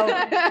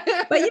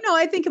 But,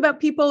 I think about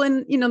people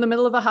in, the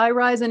middle of a high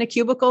rise in a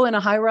cubicle in a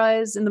high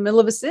rise in the middle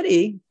of a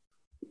city.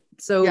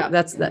 So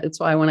that's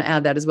why I want to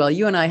add that as well.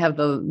 You and I have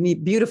the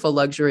beautiful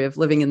luxury of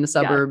living in the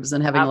suburbs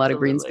and having a lot of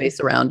green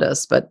space around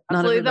us, but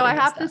not everybody though I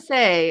have to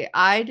say,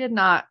 I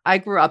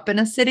grew up in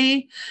a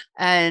city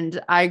and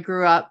I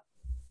grew up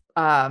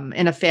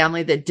in a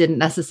family that didn't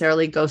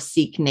necessarily go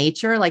seek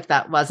nature. Like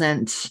that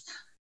wasn't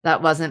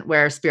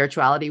where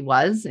spirituality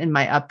was in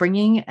my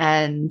upbringing.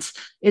 And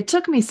it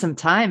took me some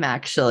time,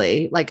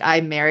 actually. Like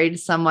I married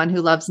someone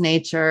who loves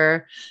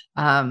nature.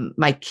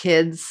 My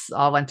kids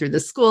all went through the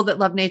school that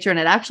loved nature. And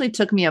it actually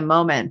took me a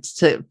moment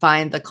to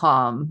find the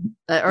calm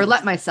or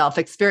let myself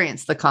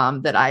experience the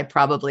calm that I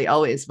probably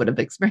always would have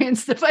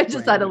experienced if I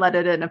just had to let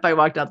it in, if I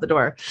walked out the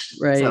door.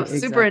 Right. So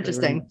super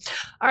interesting. Right.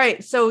 All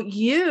right. So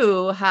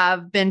you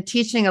have been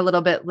teaching a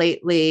little bit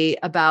lately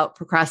about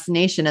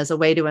procrastination as a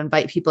way to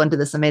invite people into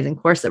this amazing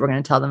course that we're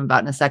going to tell them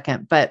about in a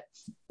second. But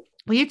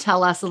will you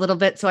tell us a little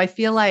bit? So I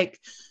feel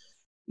like,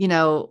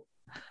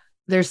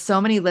 there's so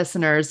many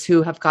listeners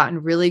who have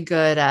gotten really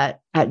good at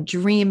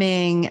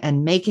dreaming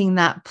and making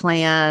that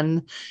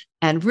plan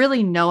and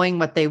really knowing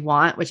what they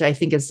want, which I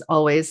think is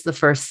always the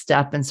first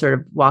step in sort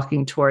of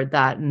walking toward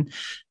that and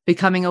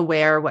becoming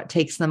aware what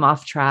takes them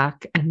off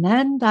track. And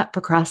then that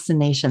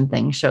procrastination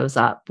thing shows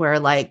up where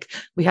like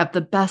we have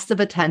the best of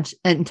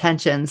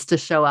intentions to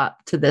show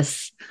up to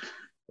this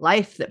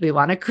life that we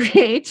want to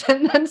create.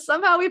 And then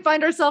somehow we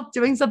find ourselves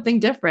doing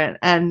something different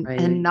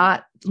and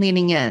not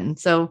leaning in.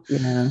 So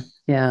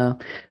yeah.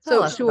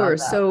 So sure.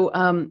 So,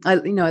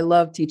 I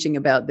love teaching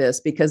about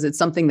this because it's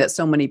something that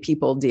so many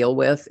people deal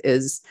with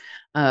is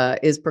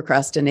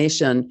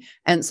procrastination.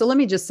 And so let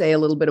me just say a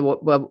little bit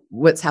of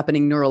what's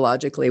happening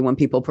neurologically when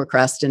people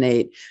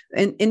procrastinate.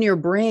 And in your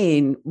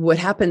brain, what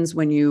happens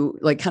when you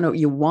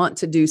you want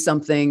to do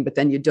something, but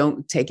then you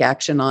don't take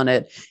action on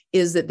it,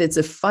 is that it's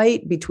a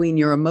fight between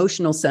your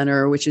emotional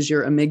center, which is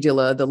your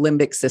amygdala, the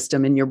limbic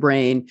system in your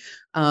brain.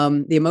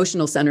 The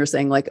emotional center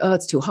saying like, oh,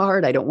 it's too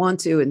hard. I don't want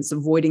to. And it's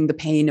avoiding the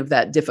pain of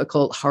that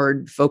difficult,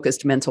 hard,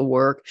 focused mental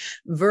work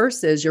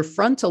versus your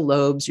frontal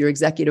lobes, your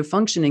executive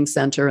functioning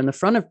center in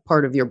the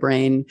part of your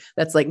brain.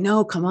 That's like,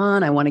 no, come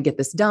on. I want to get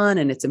this done.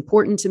 And it's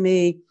important to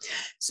me.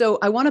 So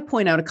I want to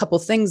point out a couple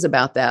things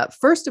about that.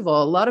 First of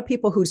all, a lot of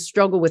people who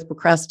struggle with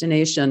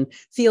procrastination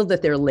feel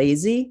that they're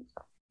lazy.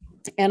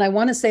 And I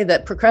want to say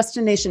that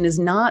procrastination is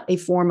not a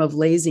form of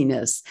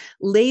laziness.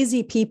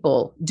 Lazy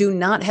people do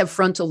not have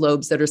frontal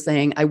lobes that are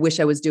saying, I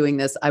wish I was doing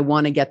this. I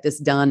want to get this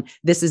done.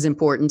 This is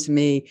important to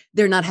me.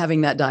 They're not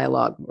having that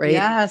dialogue, right?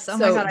 Yes. Oh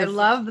my God. I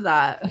love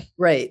that.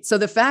 Right. So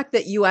the fact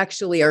that you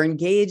actually are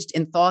engaged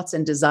in thoughts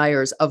and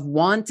desires of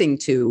wanting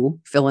to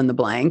fill in the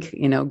blank,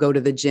 go to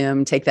the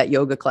gym, take that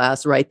yoga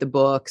class, write the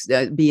books,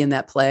 be in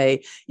that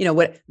play,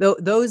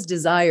 those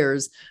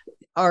desires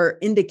are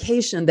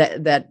indication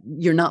that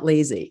you're not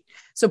lazy.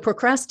 So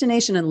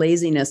procrastination and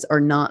laziness are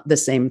not the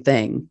same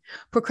thing.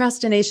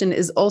 Procrastination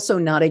is also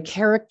not a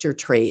character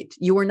trait.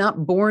 You were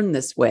not born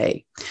this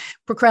way.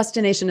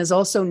 Procrastination is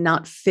also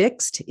not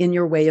fixed in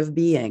your way of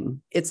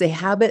being. It's a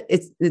habit.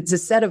 It's a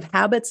set of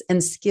habits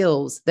and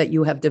skills that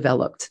you have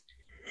developed.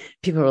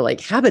 People are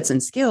like, habits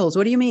and skills.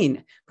 What do you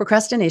mean?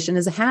 Procrastination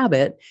is a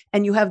habit,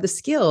 and you have the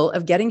skill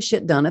of getting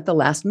shit done at the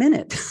last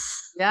minute.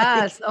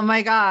 Yes. Oh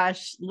my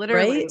gosh.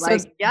 Literally.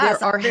 Right?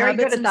 Yes, I'm very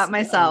good at that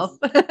myself.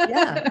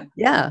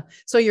 Yeah.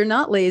 So you're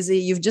not lazy.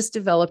 You've just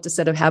developed a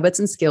set of habits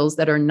and skills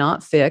that are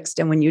not fixed.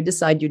 And when you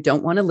decide you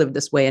don't want to live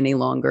this way any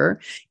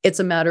longer, it's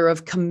a matter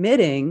of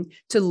committing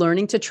to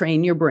learning to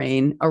train your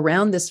brain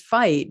around this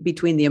fight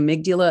between the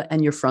amygdala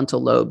and your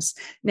frontal lobes.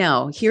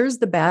 Now, here's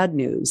the bad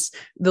news.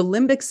 The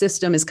limbic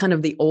system is kind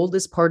of the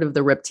oldest part of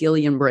the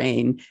reptilian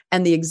brain,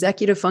 and the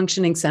executive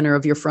functioning center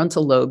of your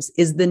frontal lobes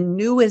is the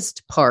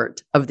newest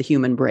part of the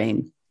human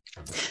brain.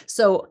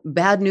 So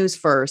bad news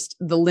first,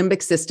 the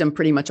limbic system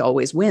pretty much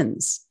always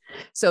wins.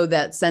 So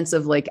that sense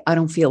of like, I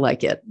don't feel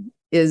like it.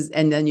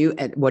 and then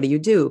and what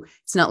do?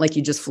 It's not like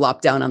you just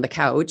flop down on the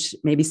couch.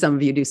 Maybe some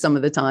of you do some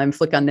of the time,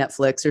 flick on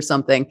Netflix or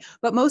something.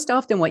 But most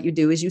often what you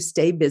do is you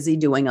stay busy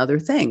doing other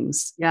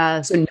things.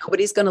 Yes. So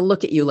nobody's going to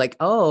look at you like,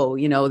 oh,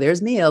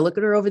 there's Mia. Look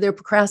at her over there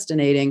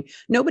procrastinating.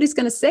 Nobody's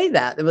going to say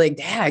that. They're like,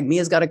 dang,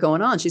 Mia's got it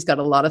going on. She's got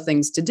a lot of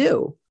things to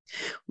do.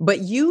 But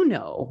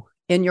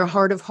in your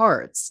heart of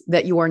hearts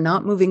that you are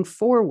not moving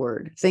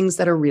forward things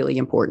that are really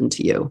important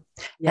to you.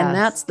 Yes. And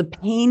that's the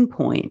pain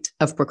point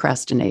of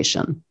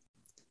procrastination.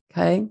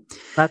 Okay.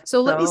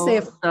 So let me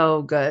say,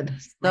 so good.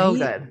 So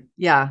good.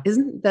 Yeah.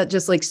 Isn't that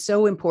just like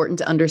so important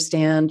to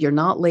understand? You're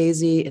not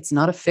lazy. It's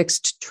not a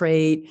fixed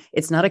trait.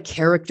 It's not a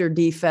character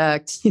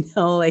defect.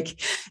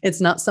 Like it's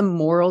not some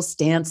moral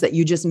stance that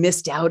you just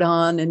missed out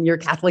on in your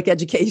Catholic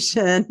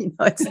education.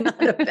 It's not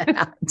a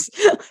fact.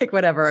 Like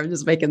whatever. I'm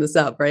just making this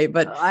up. Right.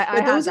 But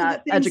I those are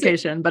that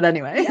education, but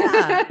anyway.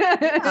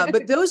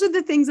 But those are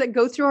the things that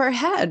go through our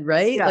head,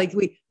 right? Yeah. Like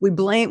we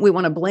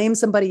want to blame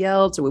somebody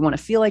else, or we want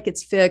to feel like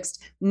it's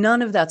fixed.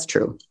 None of that's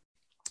true.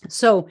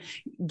 So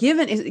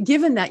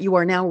given that you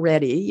are now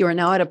ready, you are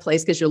now at a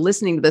place because you're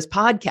listening to this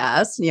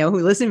podcast, who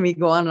listen to me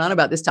go on and on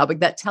about this topic,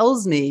 that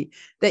tells me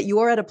that you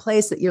are at a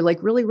place that you're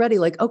like really ready.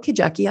 Like, okay,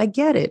 Jackie, I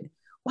get it.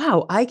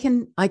 Wow, I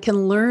can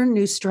learn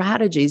new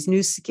strategies,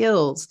 new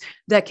skills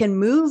that can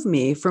move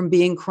me from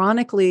being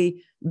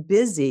chronically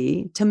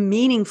busy to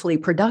meaningfully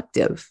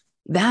productive.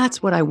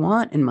 That's what I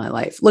want in my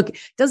life. Look, it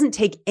doesn't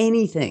take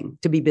anything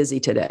to be busy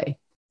today.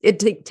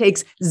 It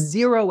takes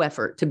zero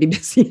effort to be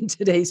busy in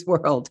today's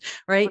world,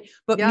 right?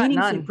 But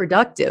meaningfully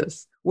productive,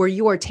 where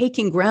you are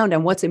taking ground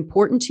on what's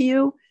important to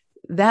you,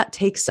 that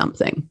takes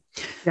something.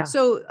 Yeah.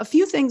 So a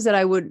few things that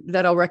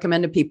I'll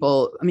recommend to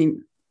people. I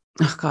mean,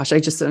 oh gosh,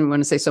 I just don't want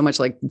to say so much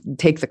like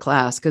take the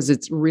class, because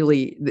it's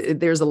really,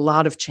 there's a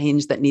lot of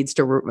change that needs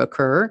to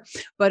occur.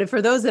 But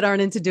for those that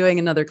aren't into doing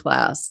another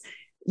class,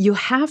 you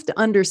have to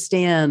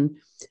understand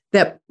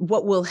that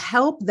what will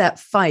help that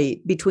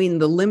fight between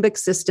the limbic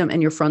system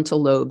and your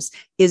frontal lobes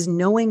is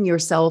knowing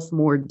yourself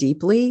more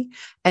deeply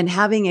and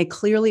having a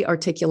clearly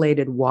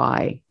articulated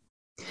why.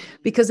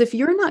 Because if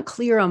you're not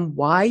clear on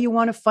why you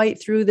want to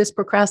fight through this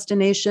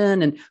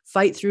procrastination and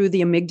fight through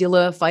the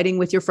amygdala, fighting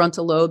with your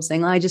frontal lobe,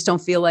 saying, I just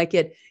don't feel like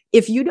it.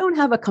 If you don't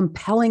have a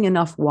compelling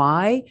enough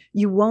why,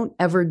 you won't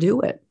ever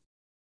do it.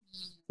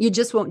 You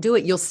just won't do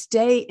it. You'll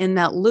stay in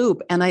that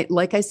loop. And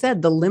like I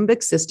said, the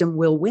limbic system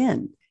will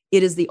win.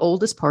 It is the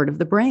oldest part of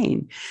the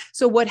brain.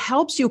 So what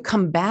helps you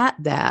combat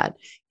that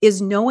is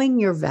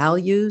knowing your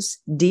values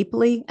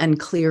deeply and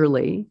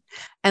clearly,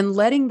 and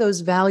letting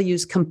those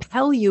values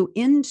compel you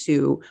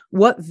into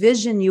what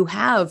vision you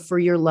have for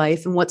your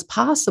life and what's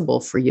possible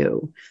for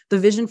you. The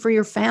vision for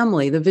your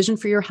family, the vision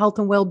for your health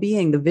and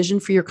well-being, the vision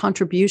for your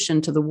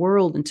contribution to the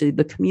world and to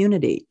the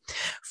community.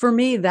 For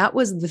me, that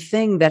was the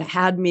thing that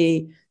had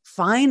me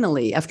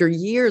finally, after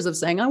years of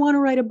saying, I want to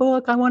write a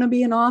book, I want to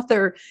be an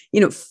author,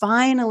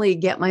 finally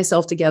get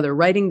myself together,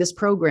 writing this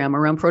program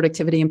around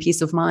productivity and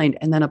peace of mind,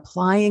 and then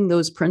applying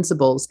those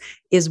principles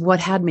is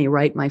what had me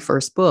write my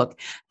first book.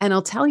 And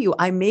I'll tell you,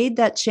 I made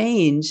that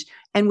change.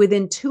 And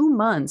within 2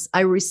 months,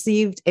 I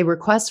received a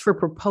request for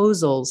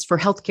proposals for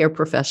healthcare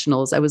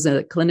professionals. I was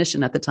a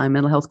clinician at the time,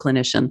 mental health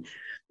clinician.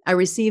 I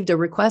received a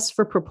request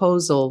for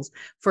proposals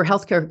for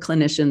healthcare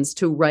clinicians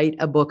to write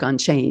a book on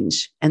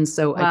change. And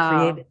so I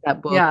created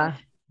that book. Yeah.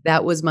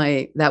 That was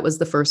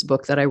the first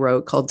book that I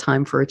wrote, called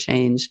Time for a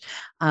Change.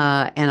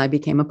 And I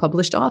became a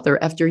published author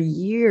after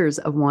years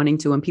of wanting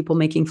to, and people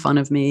making fun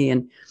of me.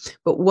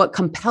 But what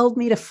compelled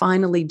me to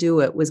finally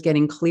do it was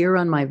getting clear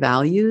on my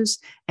values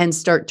and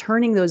start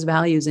turning those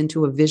values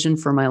into a vision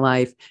for my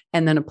life,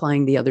 and then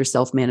applying the other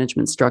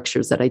self-management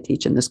structures that I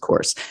teach in this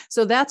course.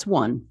 So that's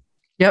one.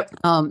 Yep.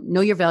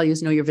 Know your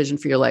values, know your vision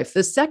for your life.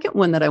 The second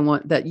one that I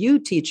want that you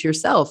teach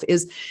yourself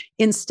is,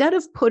 instead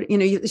of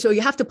so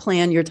you have to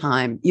plan your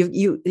time.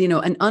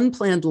 An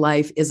unplanned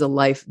life is a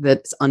life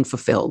that's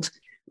unfulfilled.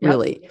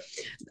 Really. Yep.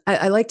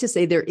 I like to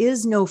say there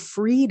is no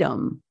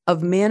freedom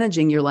of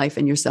managing your life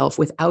and yourself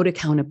without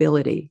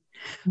accountability.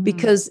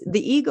 Because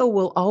the ego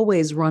will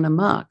always run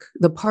amok.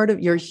 The part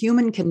of your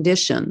human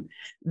condition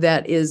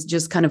that is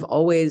just kind of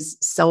always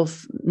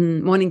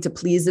wanting to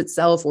please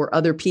itself or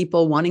other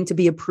people, wanting to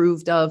be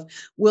approved of,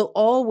 will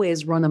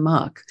always run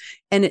amok.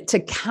 And to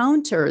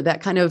counter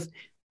that kind of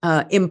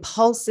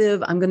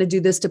impulsive, I'm going to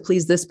do this to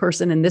please this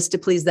person and this to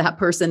please that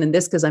person and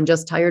this because I'm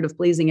just tired of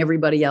pleasing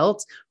everybody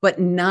else, but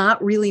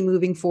not really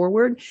moving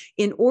forward.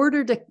 In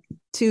order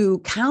to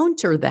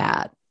counter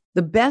that,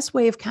 the best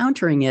way of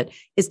countering it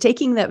is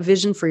taking that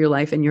vision for your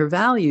life and your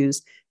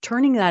values,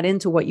 turning that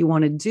into what you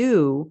want to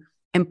do,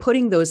 and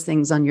putting those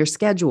things on your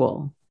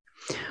schedule.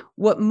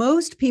 The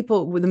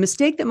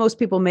mistake that most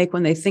people make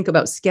when they think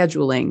about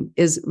scheduling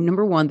is,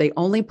 number one, they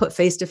only put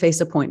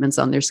face-to-face appointments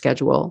on their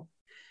schedule,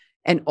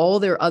 and all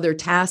their other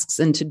tasks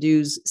and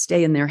to-dos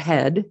stay in their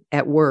head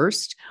at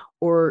worst,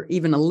 or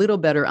even a little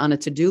better on a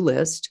to-do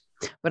list.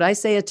 But I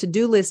say a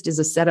to-do list is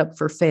a setup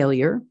for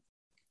failure,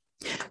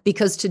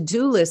 because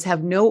to-do lists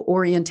have no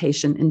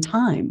orientation in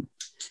time.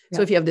 Yeah.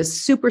 So if you have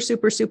this super,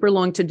 super, super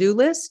long to-do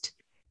list,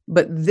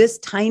 but this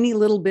tiny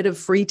little bit of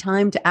free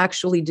time to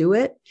actually do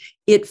it,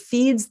 it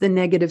feeds the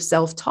negative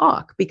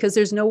self-talk, because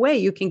there's no way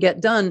you can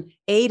get done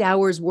 8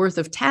 hours worth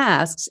of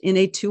tasks in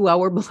a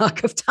 2-hour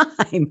block of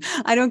time.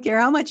 I don't care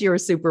how much you're a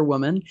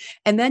superwoman.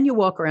 And then you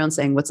walk around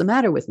saying, what's the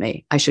matter with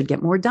me? I should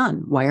get more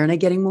done. Why aren't I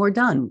getting more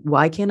done?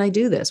 Why can't I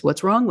do this?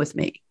 What's wrong with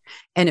me?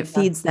 And it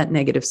feeds that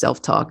negative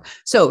self-talk.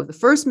 So the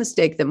first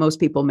mistake that most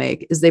people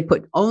make is they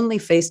put only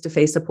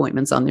face-to-face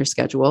appointments on their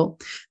schedule.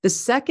 The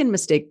second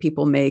mistake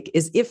people make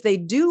is if they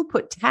do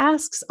put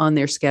tasks on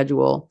their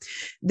schedule,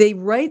 they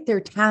write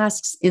their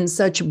tasks in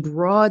such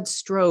broad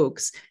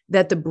strokes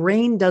that the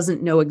brain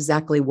doesn't know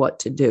exactly what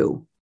to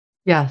do.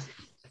 Yeah.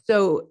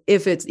 So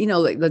if it's,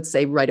 like, let's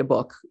say, write a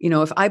book,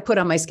 if I put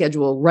on my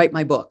schedule, write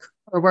my book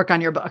or work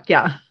on your book.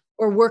 Yeah.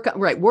 Or work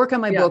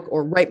on my book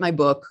or write my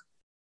book.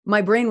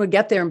 My brain would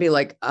get there and be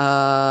like,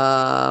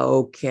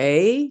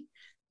 okay.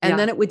 And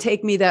then it would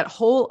take me that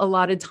whole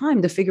allotted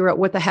time to figure out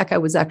what the heck I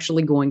was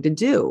actually going to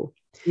do.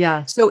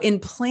 Yeah. So in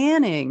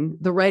planning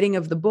the writing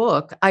of the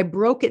book, I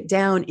broke it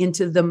down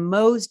into the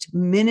most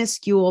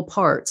minuscule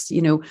parts,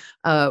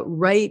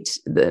 write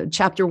the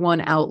chapter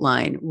 1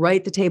 outline,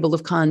 write the table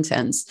of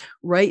contents,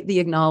 write the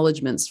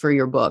acknowledgments for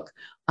your book.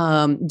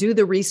 Do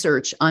the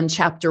research on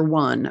chapter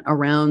 1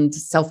 around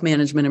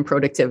self-management and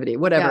productivity,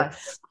 whatever.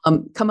 Yes.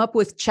 Come up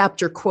with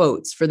chapter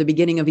quotes for the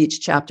beginning of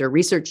each chapter,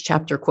 research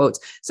chapter quotes.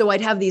 So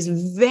I'd have these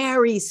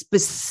very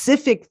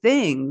specific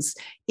things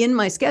in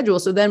my schedule.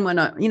 So then when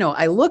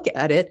I look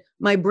at it,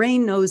 my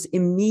brain knows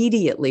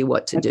immediately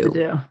what to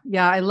do.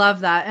 Yeah, I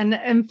love that. And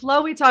in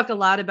Flow, we talk a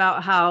lot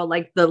about how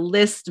like the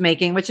list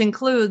making, which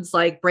includes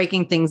like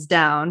breaking things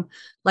down,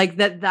 like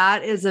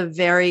that is a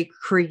very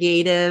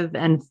creative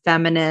and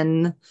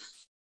feminine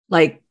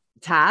like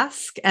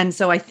task. And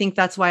so I think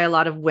that's why a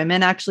lot of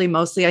women actually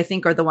mostly, I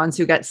think, are the ones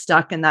who get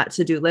stuck in that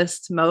to-do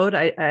list mode.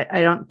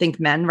 I don't think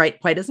men write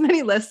quite as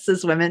many lists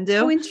as women do.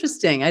 Oh,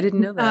 interesting. I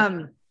didn't know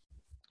that.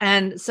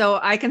 And so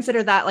I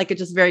consider that like a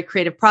just very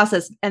creative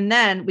process. And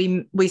then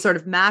we sort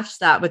of match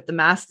that with the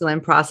masculine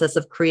process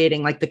of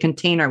creating like the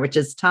container, which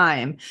is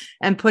time,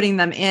 and putting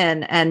them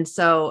in. And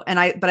so,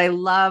 but I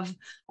love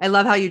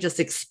how you just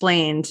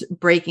explained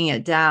breaking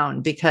it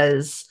down,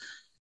 because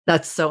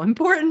that's so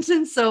important.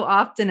 And so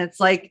often it's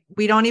like,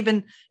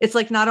 it's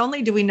like, not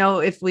only do we know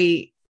if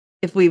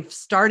we've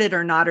started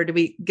or not, or do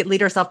we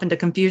lead ourselves into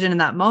confusion in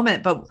that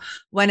moment, but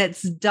when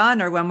it's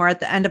done, or when we're at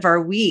the end of our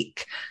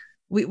week,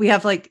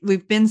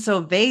 we've been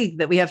so vague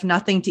that we have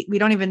we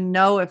don't even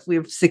know if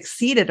we've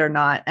succeeded or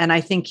not. And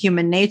I think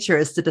human nature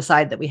is to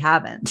decide that we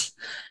haven't.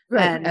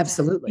 Right. And,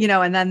 absolutely.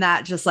 And then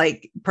that just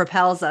like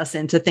propels us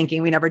into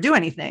thinking we never do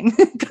anything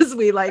because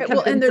we like,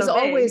 right. And there's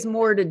always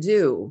more to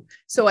do.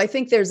 So I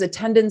think there's a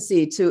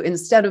tendency to,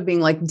 instead of being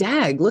like,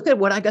 dag, look at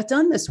what I got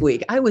done this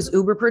week, I was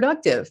uber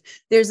productive.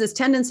 There's this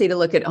tendency to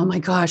look at, oh my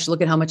gosh,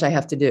 look at how much I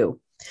have to do.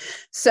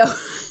 So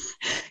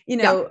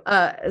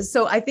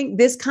so I think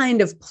this kind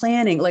of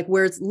planning, like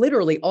where it's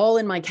literally all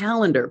in my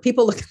calendar,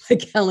 people look at my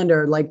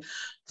calendar like,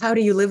 how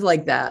do you live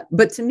like that?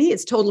 But to me,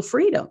 it's total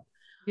freedom.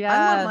 Yeah.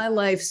 I want my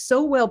life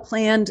so well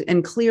planned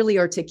and clearly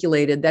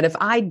articulated that if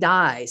I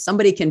die,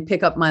 somebody can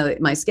pick up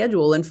my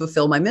schedule and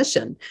fulfill my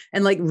mission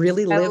and like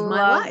really live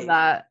my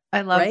life.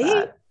 I love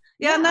that.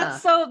 Yeah. And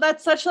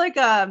that's such like,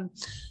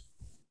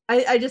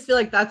 I just feel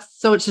like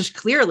that's so just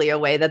clearly a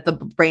way that the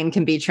brain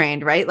can be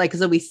trained, right? Like,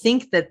 so we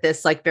think that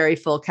this like very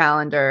full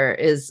calendar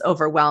is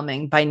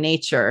overwhelming by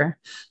nature.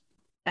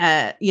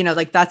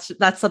 Like that's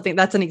something,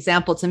 that's an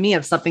example to me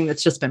of something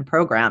that's just been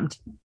programmed.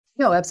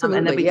 No, absolutely.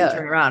 And then we can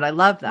turn around. I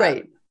love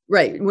that.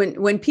 Right.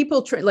 When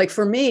people like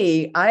for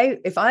me,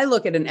 if I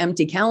look at an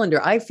empty calendar,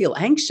 I feel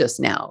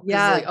anxious now.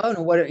 Yeah. Like, oh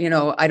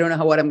no, I don't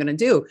know what I'm going to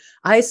do.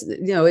 As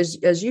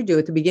you do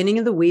at the beginning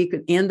of the week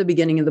and the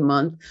beginning of the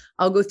month,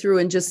 I'll go through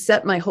and just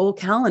set my whole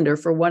calendar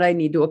for what I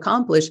need to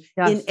accomplish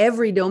in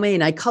every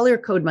domain. I color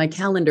code my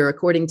calendar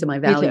according to my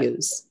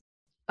values.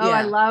 Oh, yeah.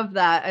 I love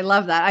that.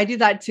 I do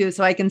that too.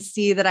 So I can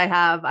see that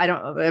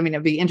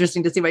it'd be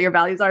interesting to see what your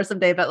values are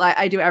someday, but like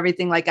I do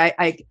everything. Like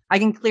I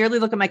can clearly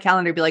look at my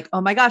calendar and be like,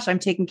 oh my gosh, I'm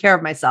taking care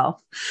of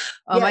myself.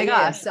 Oh my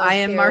gosh, I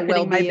am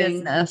marketing my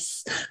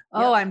business.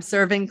 Oh, I'm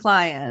serving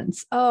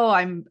clients. Oh,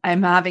 I'm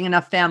having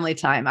enough family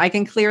time. I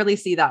can clearly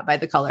see that by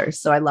the colors.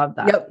 So I love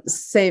that.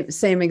 Yep.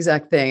 Same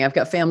exact thing. I've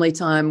got family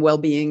time,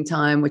 well-being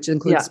time, which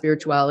includes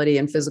spirituality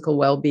and physical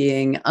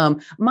well-being.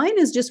 Mine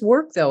is just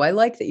work though. I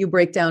like that you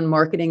break down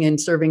marketing and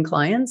serving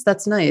clients.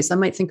 That's nice. I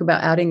might think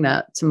about adding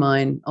that to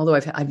mine. Although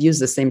I've used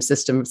the same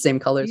system, same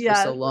colors for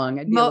so long.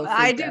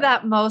 I do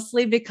that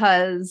mostly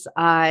because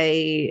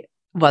I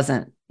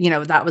wasn't,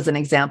 that was an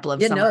example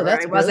of somewhere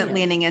where I wasn't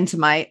leaning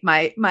into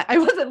I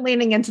wasn't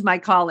leaning into my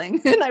calling,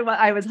 and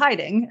I was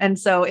hiding. And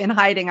so in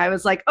hiding, I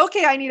was like,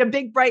 okay, I need a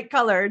big bright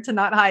color to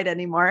not hide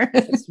anymore.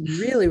 It's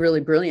really,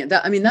 really brilliant.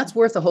 That's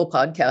worth a whole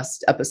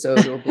podcast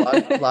episode or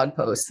blog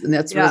post. And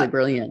that's really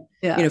brilliant,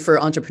 for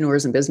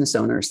entrepreneurs and business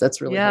owners.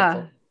 That's really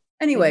helpful.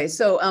 Anyway,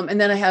 so and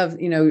then I have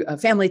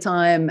family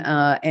time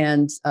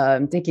and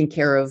taking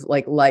care of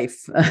like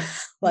life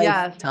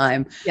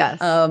time. Yes.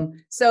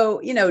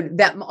 So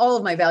that all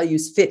of my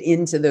values fit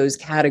into those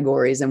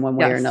categories in one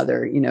way or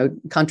another.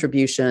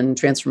 Contribution,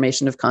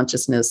 transformation of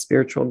consciousness,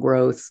 spiritual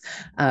growth,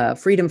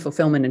 freedom,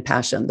 fulfillment, and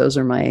passion. Those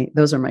are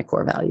my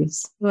core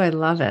values. Oh, I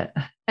love it.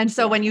 And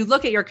so when you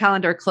look at your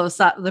calendar close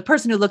up, the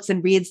person who looks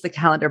and reads the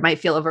calendar might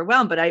feel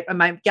overwhelmed, but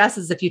my guess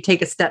is if you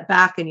take a step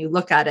back and you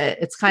look at it,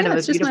 it's kind of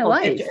a beautiful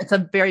picture. It's a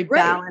very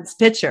balanced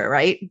picture,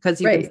 right?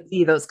 Because you can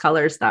see those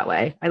colors that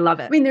way. I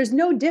love it. I mean, there's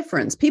no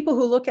difference. People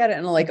who look at it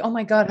and are like, oh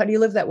my God, how do you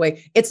live that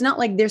way? It's not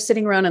like they're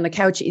sitting around on the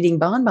couch eating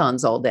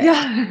bonbons all day.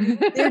 Yeah.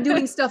 They're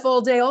doing stuff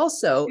all day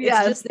also.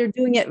 It's just they're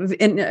doing it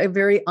in a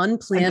very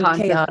unplanned,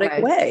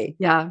 chaotic way.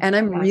 Yeah. And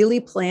I'm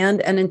really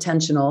planned and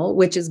intentional,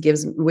 which is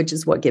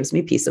what gives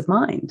me peace of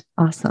mind.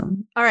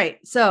 Awesome. All right.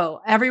 So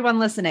everyone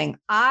listening,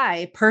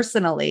 I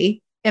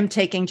personally am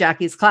taking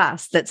Jackie's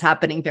class that's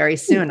happening very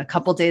soon, a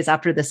couple days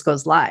after this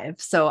goes live.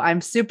 So I'm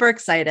super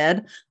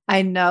excited.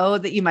 I know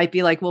that you might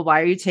be like, well,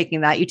 why are you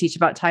taking that? You teach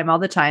about time all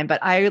the time,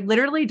 but I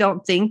literally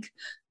don't think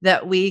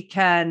that we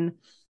can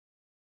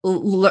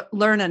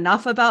learn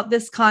enough about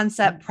this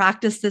concept,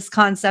 practice this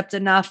concept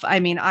enough.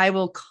 I mean, I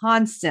will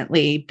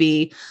constantly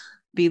be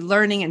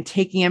learning and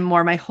taking in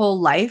more my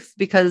whole life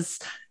because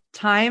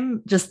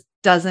time just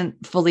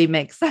doesn't fully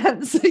make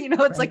sense.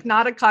 It's like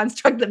not a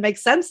construct that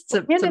makes sense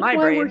to my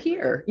brain. We're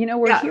here.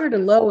 We're here to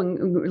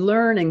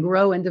learn and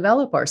grow and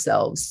develop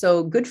ourselves.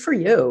 So good for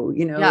you,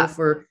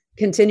 for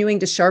continuing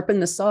to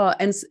sharpen the saw,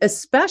 and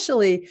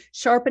especially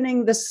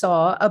sharpening the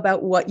saw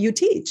about what you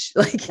teach.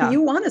 Like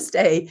you want to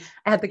stay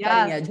at the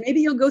cutting edge. Maybe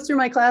you'll go through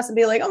my class and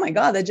be like, oh my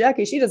God, that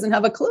Jackie, she doesn't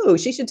have a clue.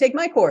 She should take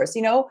my course,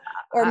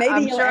 or maybe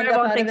I'm sure I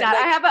won't think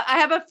that. I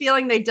have a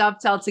feeling they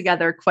dovetail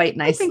together quite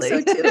nicely.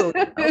 I think so too.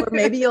 Or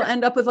maybe you'll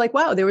end up with like,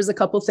 wow, there was a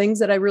couple things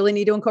that I really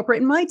need to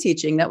incorporate in my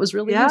teaching. That was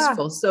really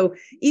useful. So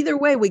either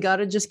way, we got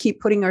to just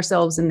keep putting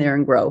ourselves in there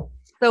and grow.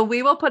 So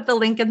we will put the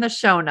link in the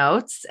show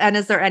notes. And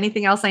is there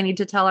anything else I need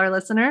to tell our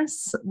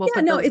listeners?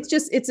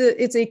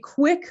 It's a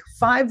quick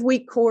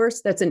 5-week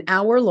course that's an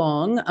hour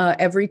long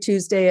every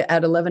Tuesday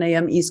at 11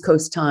 a.m. East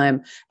Coast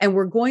time. And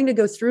we're going to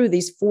go through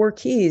these 4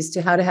 keys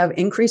to how to have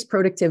increased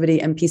productivity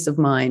and peace of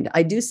mind.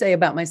 I do say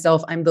about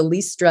myself, I'm the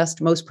least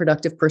stressed, most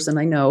productive person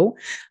I know.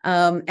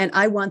 And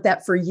I want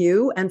that for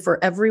you and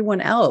for everyone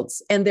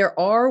else. And there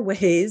are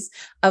ways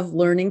of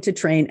learning to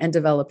train and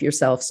develop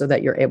yourself so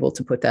that you're able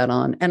to put that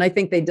on. And I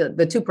think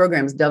the 2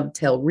 programs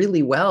dovetail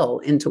really well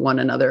into one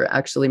another.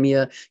 Actually,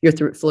 Mia, your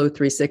Flow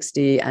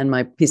 360 and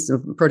my Peace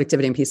of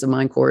Productivity and Peace of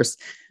Mind course,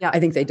 I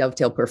think they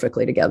dovetail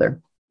perfectly together.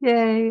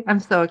 Yay. I'm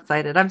so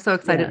excited.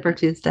 For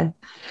Tuesday.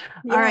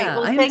 All right.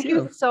 Well, thank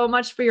you so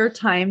much for your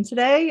time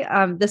today.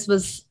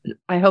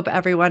 I hope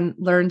everyone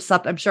learned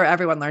something. I'm sure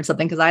everyone learned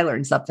something because I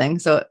learned something.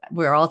 So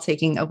we're all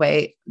taking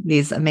away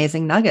these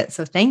amazing nuggets.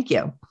 So thank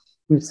you.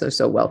 You're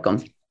so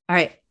welcome. All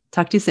right.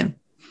 Talk to you soon.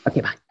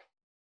 Okay. Bye.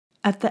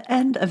 At the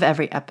end of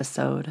every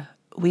episode,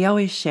 we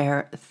always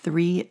share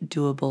 3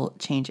 doable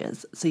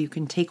changes so you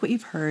can take what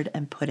you've heard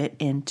and put it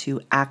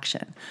into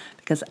action,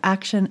 because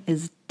action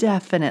is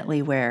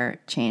definitely where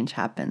change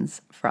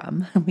happens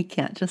from. We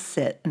can't just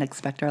sit and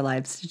expect our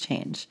lives to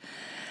change.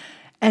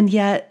 And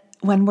yet,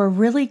 when we're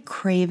really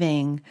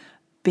craving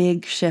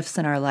big shifts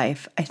in our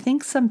life, I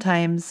think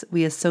sometimes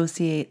we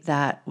associate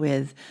that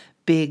with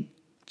big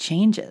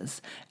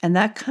changes, and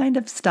that kind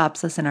of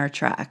stops us in our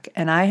track.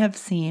 And I have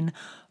seen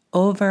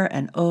over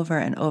and over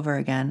and over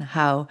again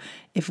how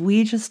if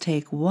we just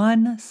take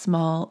one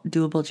small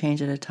doable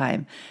change at a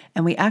time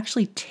and we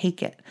actually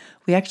take it,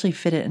 we actually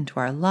fit it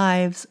into our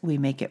lives, we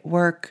make it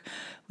work,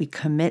 we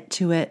commit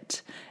to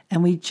it,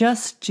 and we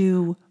just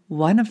do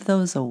one of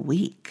those a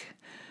week,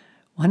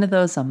 one of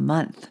those a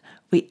month,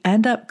 we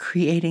end up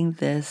creating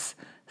this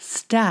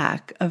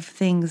stack of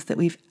things that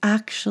we've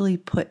actually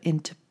put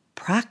into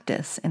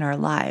practice in our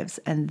lives.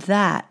 And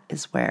that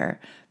is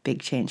where big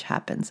change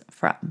happens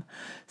from.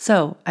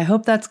 So I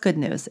hope that's good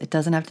news. It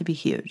doesn't have to be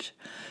huge.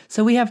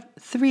 So we have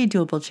 3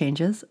 doable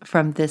changes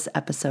from this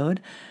episode,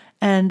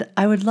 and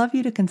I would love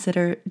you to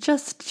consider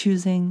just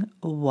choosing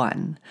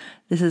one.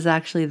 This is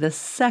actually the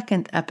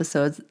 2nd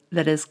episode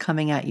that is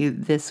coming at you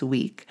this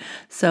week.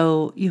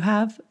 So you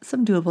have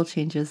some doable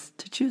changes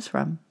to choose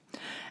from.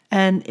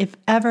 And if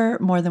ever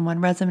more than one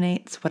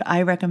resonates, what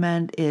I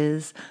recommend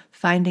is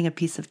finding a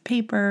piece of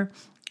paper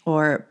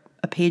or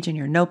a page in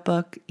your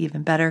notebook,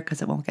 even better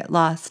because it won't get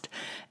lost,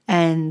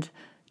 and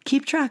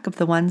keep track of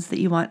the ones that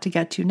you want to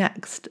get to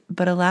next,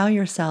 but allow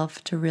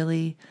yourself to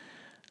really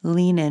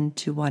lean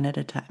into one at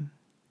a time.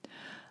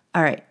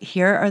 All right,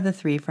 here are the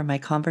 3 from my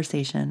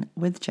conversation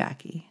with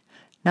Jackie.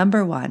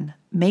 Number 1,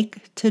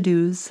 make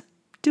to-dos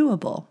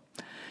doable.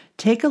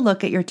 Take a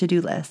look at your to-do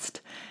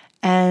list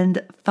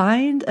and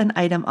find an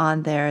item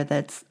on there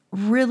that's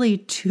really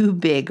too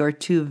big or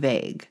too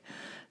vague.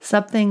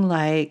 Something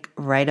like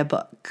write a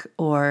book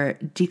or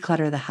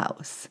declutter the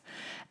house.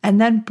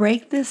 And then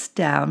break this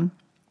down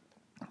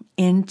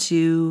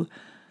into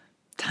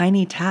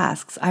tiny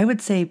tasks, I would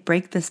say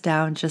break this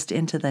down just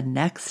into the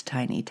next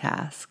tiny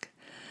task.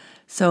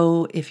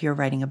 So if you're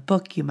writing a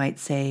book, you might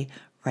say,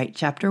 write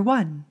chapter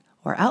 1,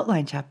 or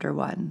outline chapter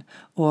 1,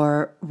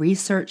 or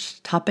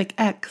research topic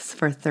X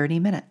for 30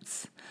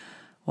 minutes,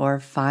 or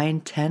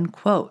find 10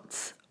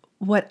 quotes,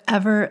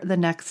 whatever the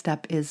next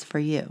step is for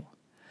you.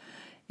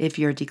 If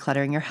you're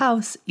decluttering your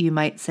house, you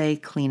might say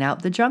clean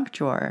out the junk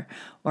drawer,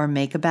 or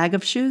make a bag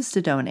of shoes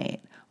to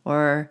donate,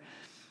 or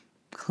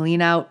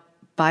clean out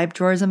 5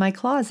 drawers in my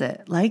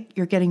closet. Like,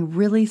 you're getting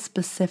really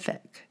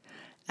specific.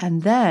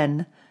 And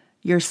then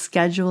you're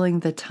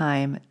scheduling the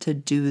time to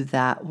do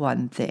that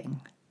one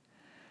thing.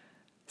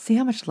 See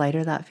how much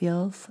lighter that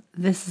feels?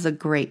 This is a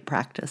great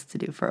practice to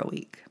do for a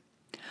week.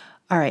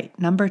 All right,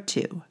 number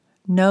 2,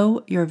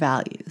 know your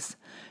values.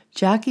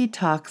 Jackie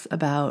talks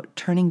about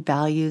turning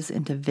values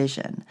into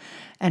vision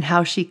and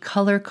how she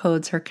color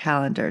codes her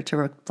calendar to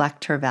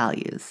reflect her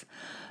values.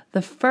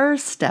 The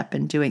first step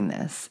in doing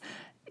this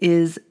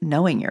is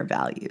knowing your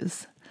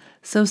values.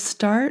 So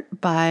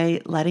start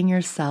by letting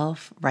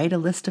yourself write a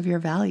list of your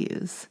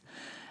values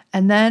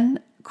and then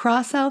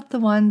cross out the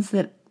ones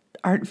that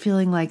aren't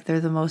feeling like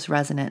they're the most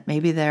resonant.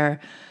 Maybe they're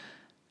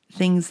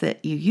things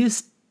that you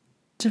used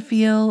to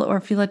feel or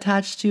feel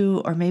attached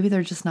to, or maybe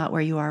they're just not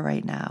where you are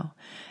right now.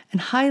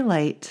 And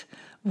highlight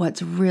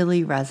what's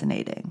really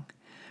resonating.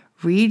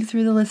 Read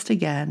through the list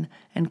again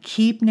and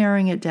keep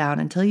narrowing it down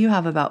until you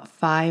have about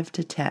 5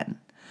 to 10.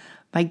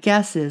 My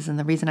guess is, and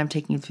the reason I'm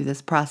taking you through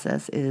this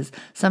process is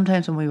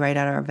sometimes when we write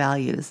out our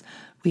values,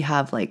 we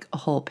have like a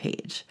whole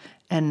page,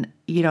 and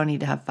you don't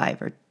need to have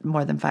 5 or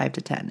more than 5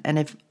 to 10. And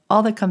if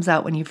all that comes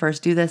out when you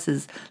first do this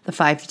is the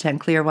 5 to 10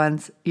 clear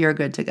ones, you're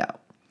good to go.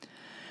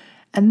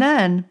 And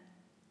then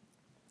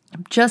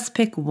just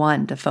pick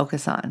one to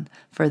focus on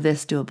for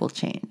this doable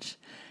change.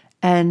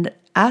 And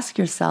ask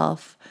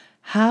yourself,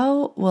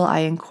 how will I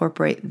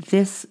incorporate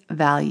this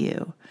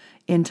value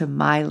into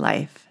my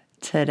life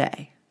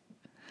today?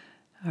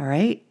 All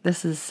right,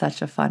 this is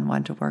such a fun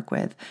one to work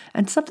with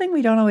and something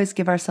we don't always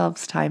give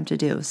ourselves time to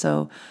do.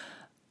 So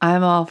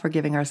I'm all for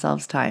giving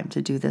ourselves time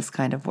to do this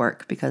kind of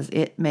work because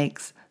it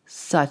makes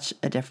such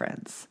a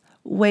difference.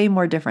 Way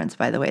more difference,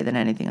 by the way, than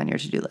anything on your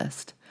to-do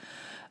list.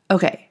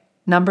 Okay,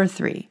 number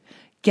 3,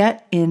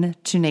 get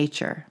into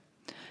nature.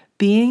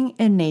 Being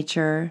in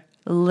nature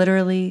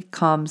literally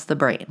calms the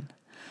brain.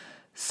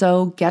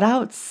 So get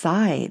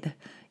outside.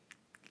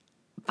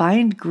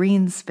 Find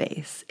green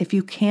space. If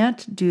you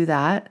can't do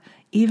that,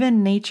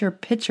 even nature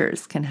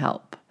pictures can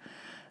help.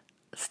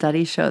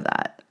 Studies show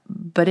that.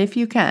 But if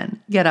you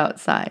can, get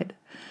outside.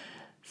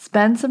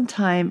 Spend some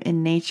time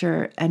in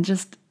nature and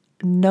just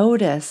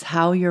notice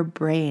how your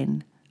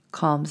brain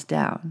calms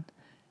down.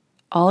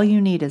 All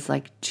you need is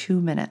like 2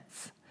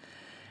 minutes.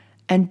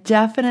 And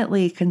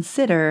definitely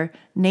consider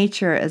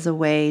nature as a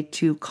way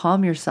to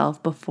calm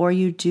yourself before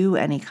you do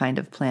any kind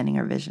of planning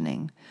or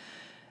visioning.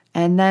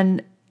 And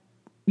then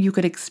you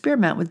could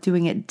experiment with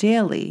doing it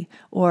daily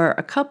or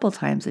a couple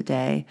times a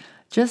day,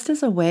 just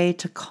as a way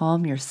to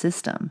calm your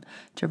system,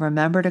 to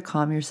remember to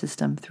calm your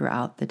system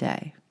throughout the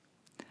day.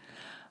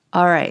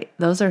 All right,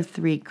 those are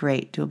 3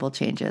 great doable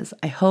changes.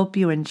 I hope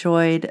you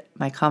enjoyed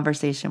my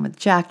conversation with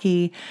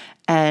Jackie.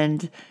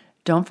 And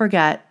don't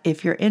forget,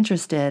 if you're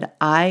interested,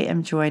 I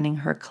am joining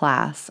her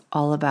class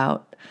all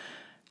about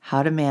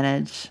how to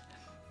manage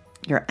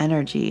your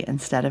energy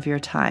instead of your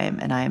time.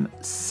 And I'm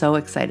so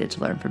excited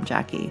to learn from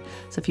Jackie.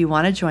 So if you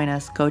want to join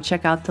us, go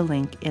check out the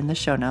link in the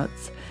show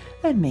notes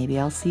and maybe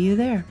I'll see you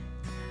there.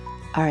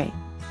 All right,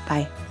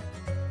 bye.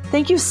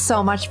 Thank you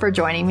so much for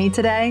joining me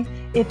today.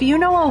 If you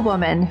know a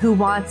woman who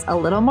wants a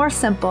little more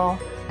simple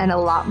and a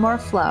lot more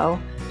flow,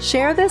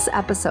 share this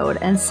episode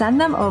and send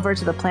them over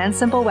to the Plan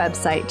Simple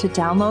website to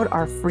download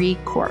our free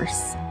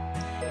course.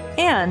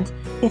 And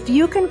if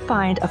you can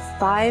find a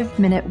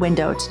 5-minute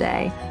window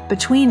today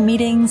between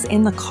meetings,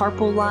 in the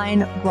carpool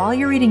line, while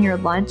you're eating your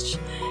lunch,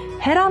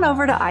 head on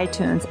over to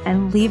iTunes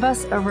and leave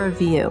us a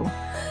review.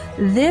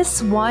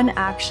 This one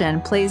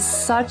action plays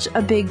such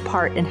a big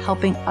part in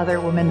helping other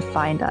women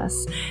find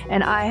us.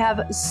 And I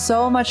have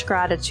so much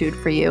gratitude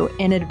for you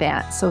in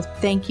advance. So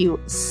thank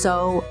you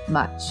so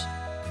much.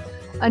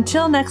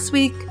 Until next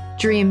week,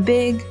 dream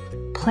big,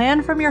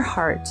 plan from your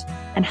heart,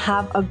 and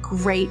have a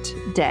great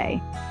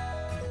day.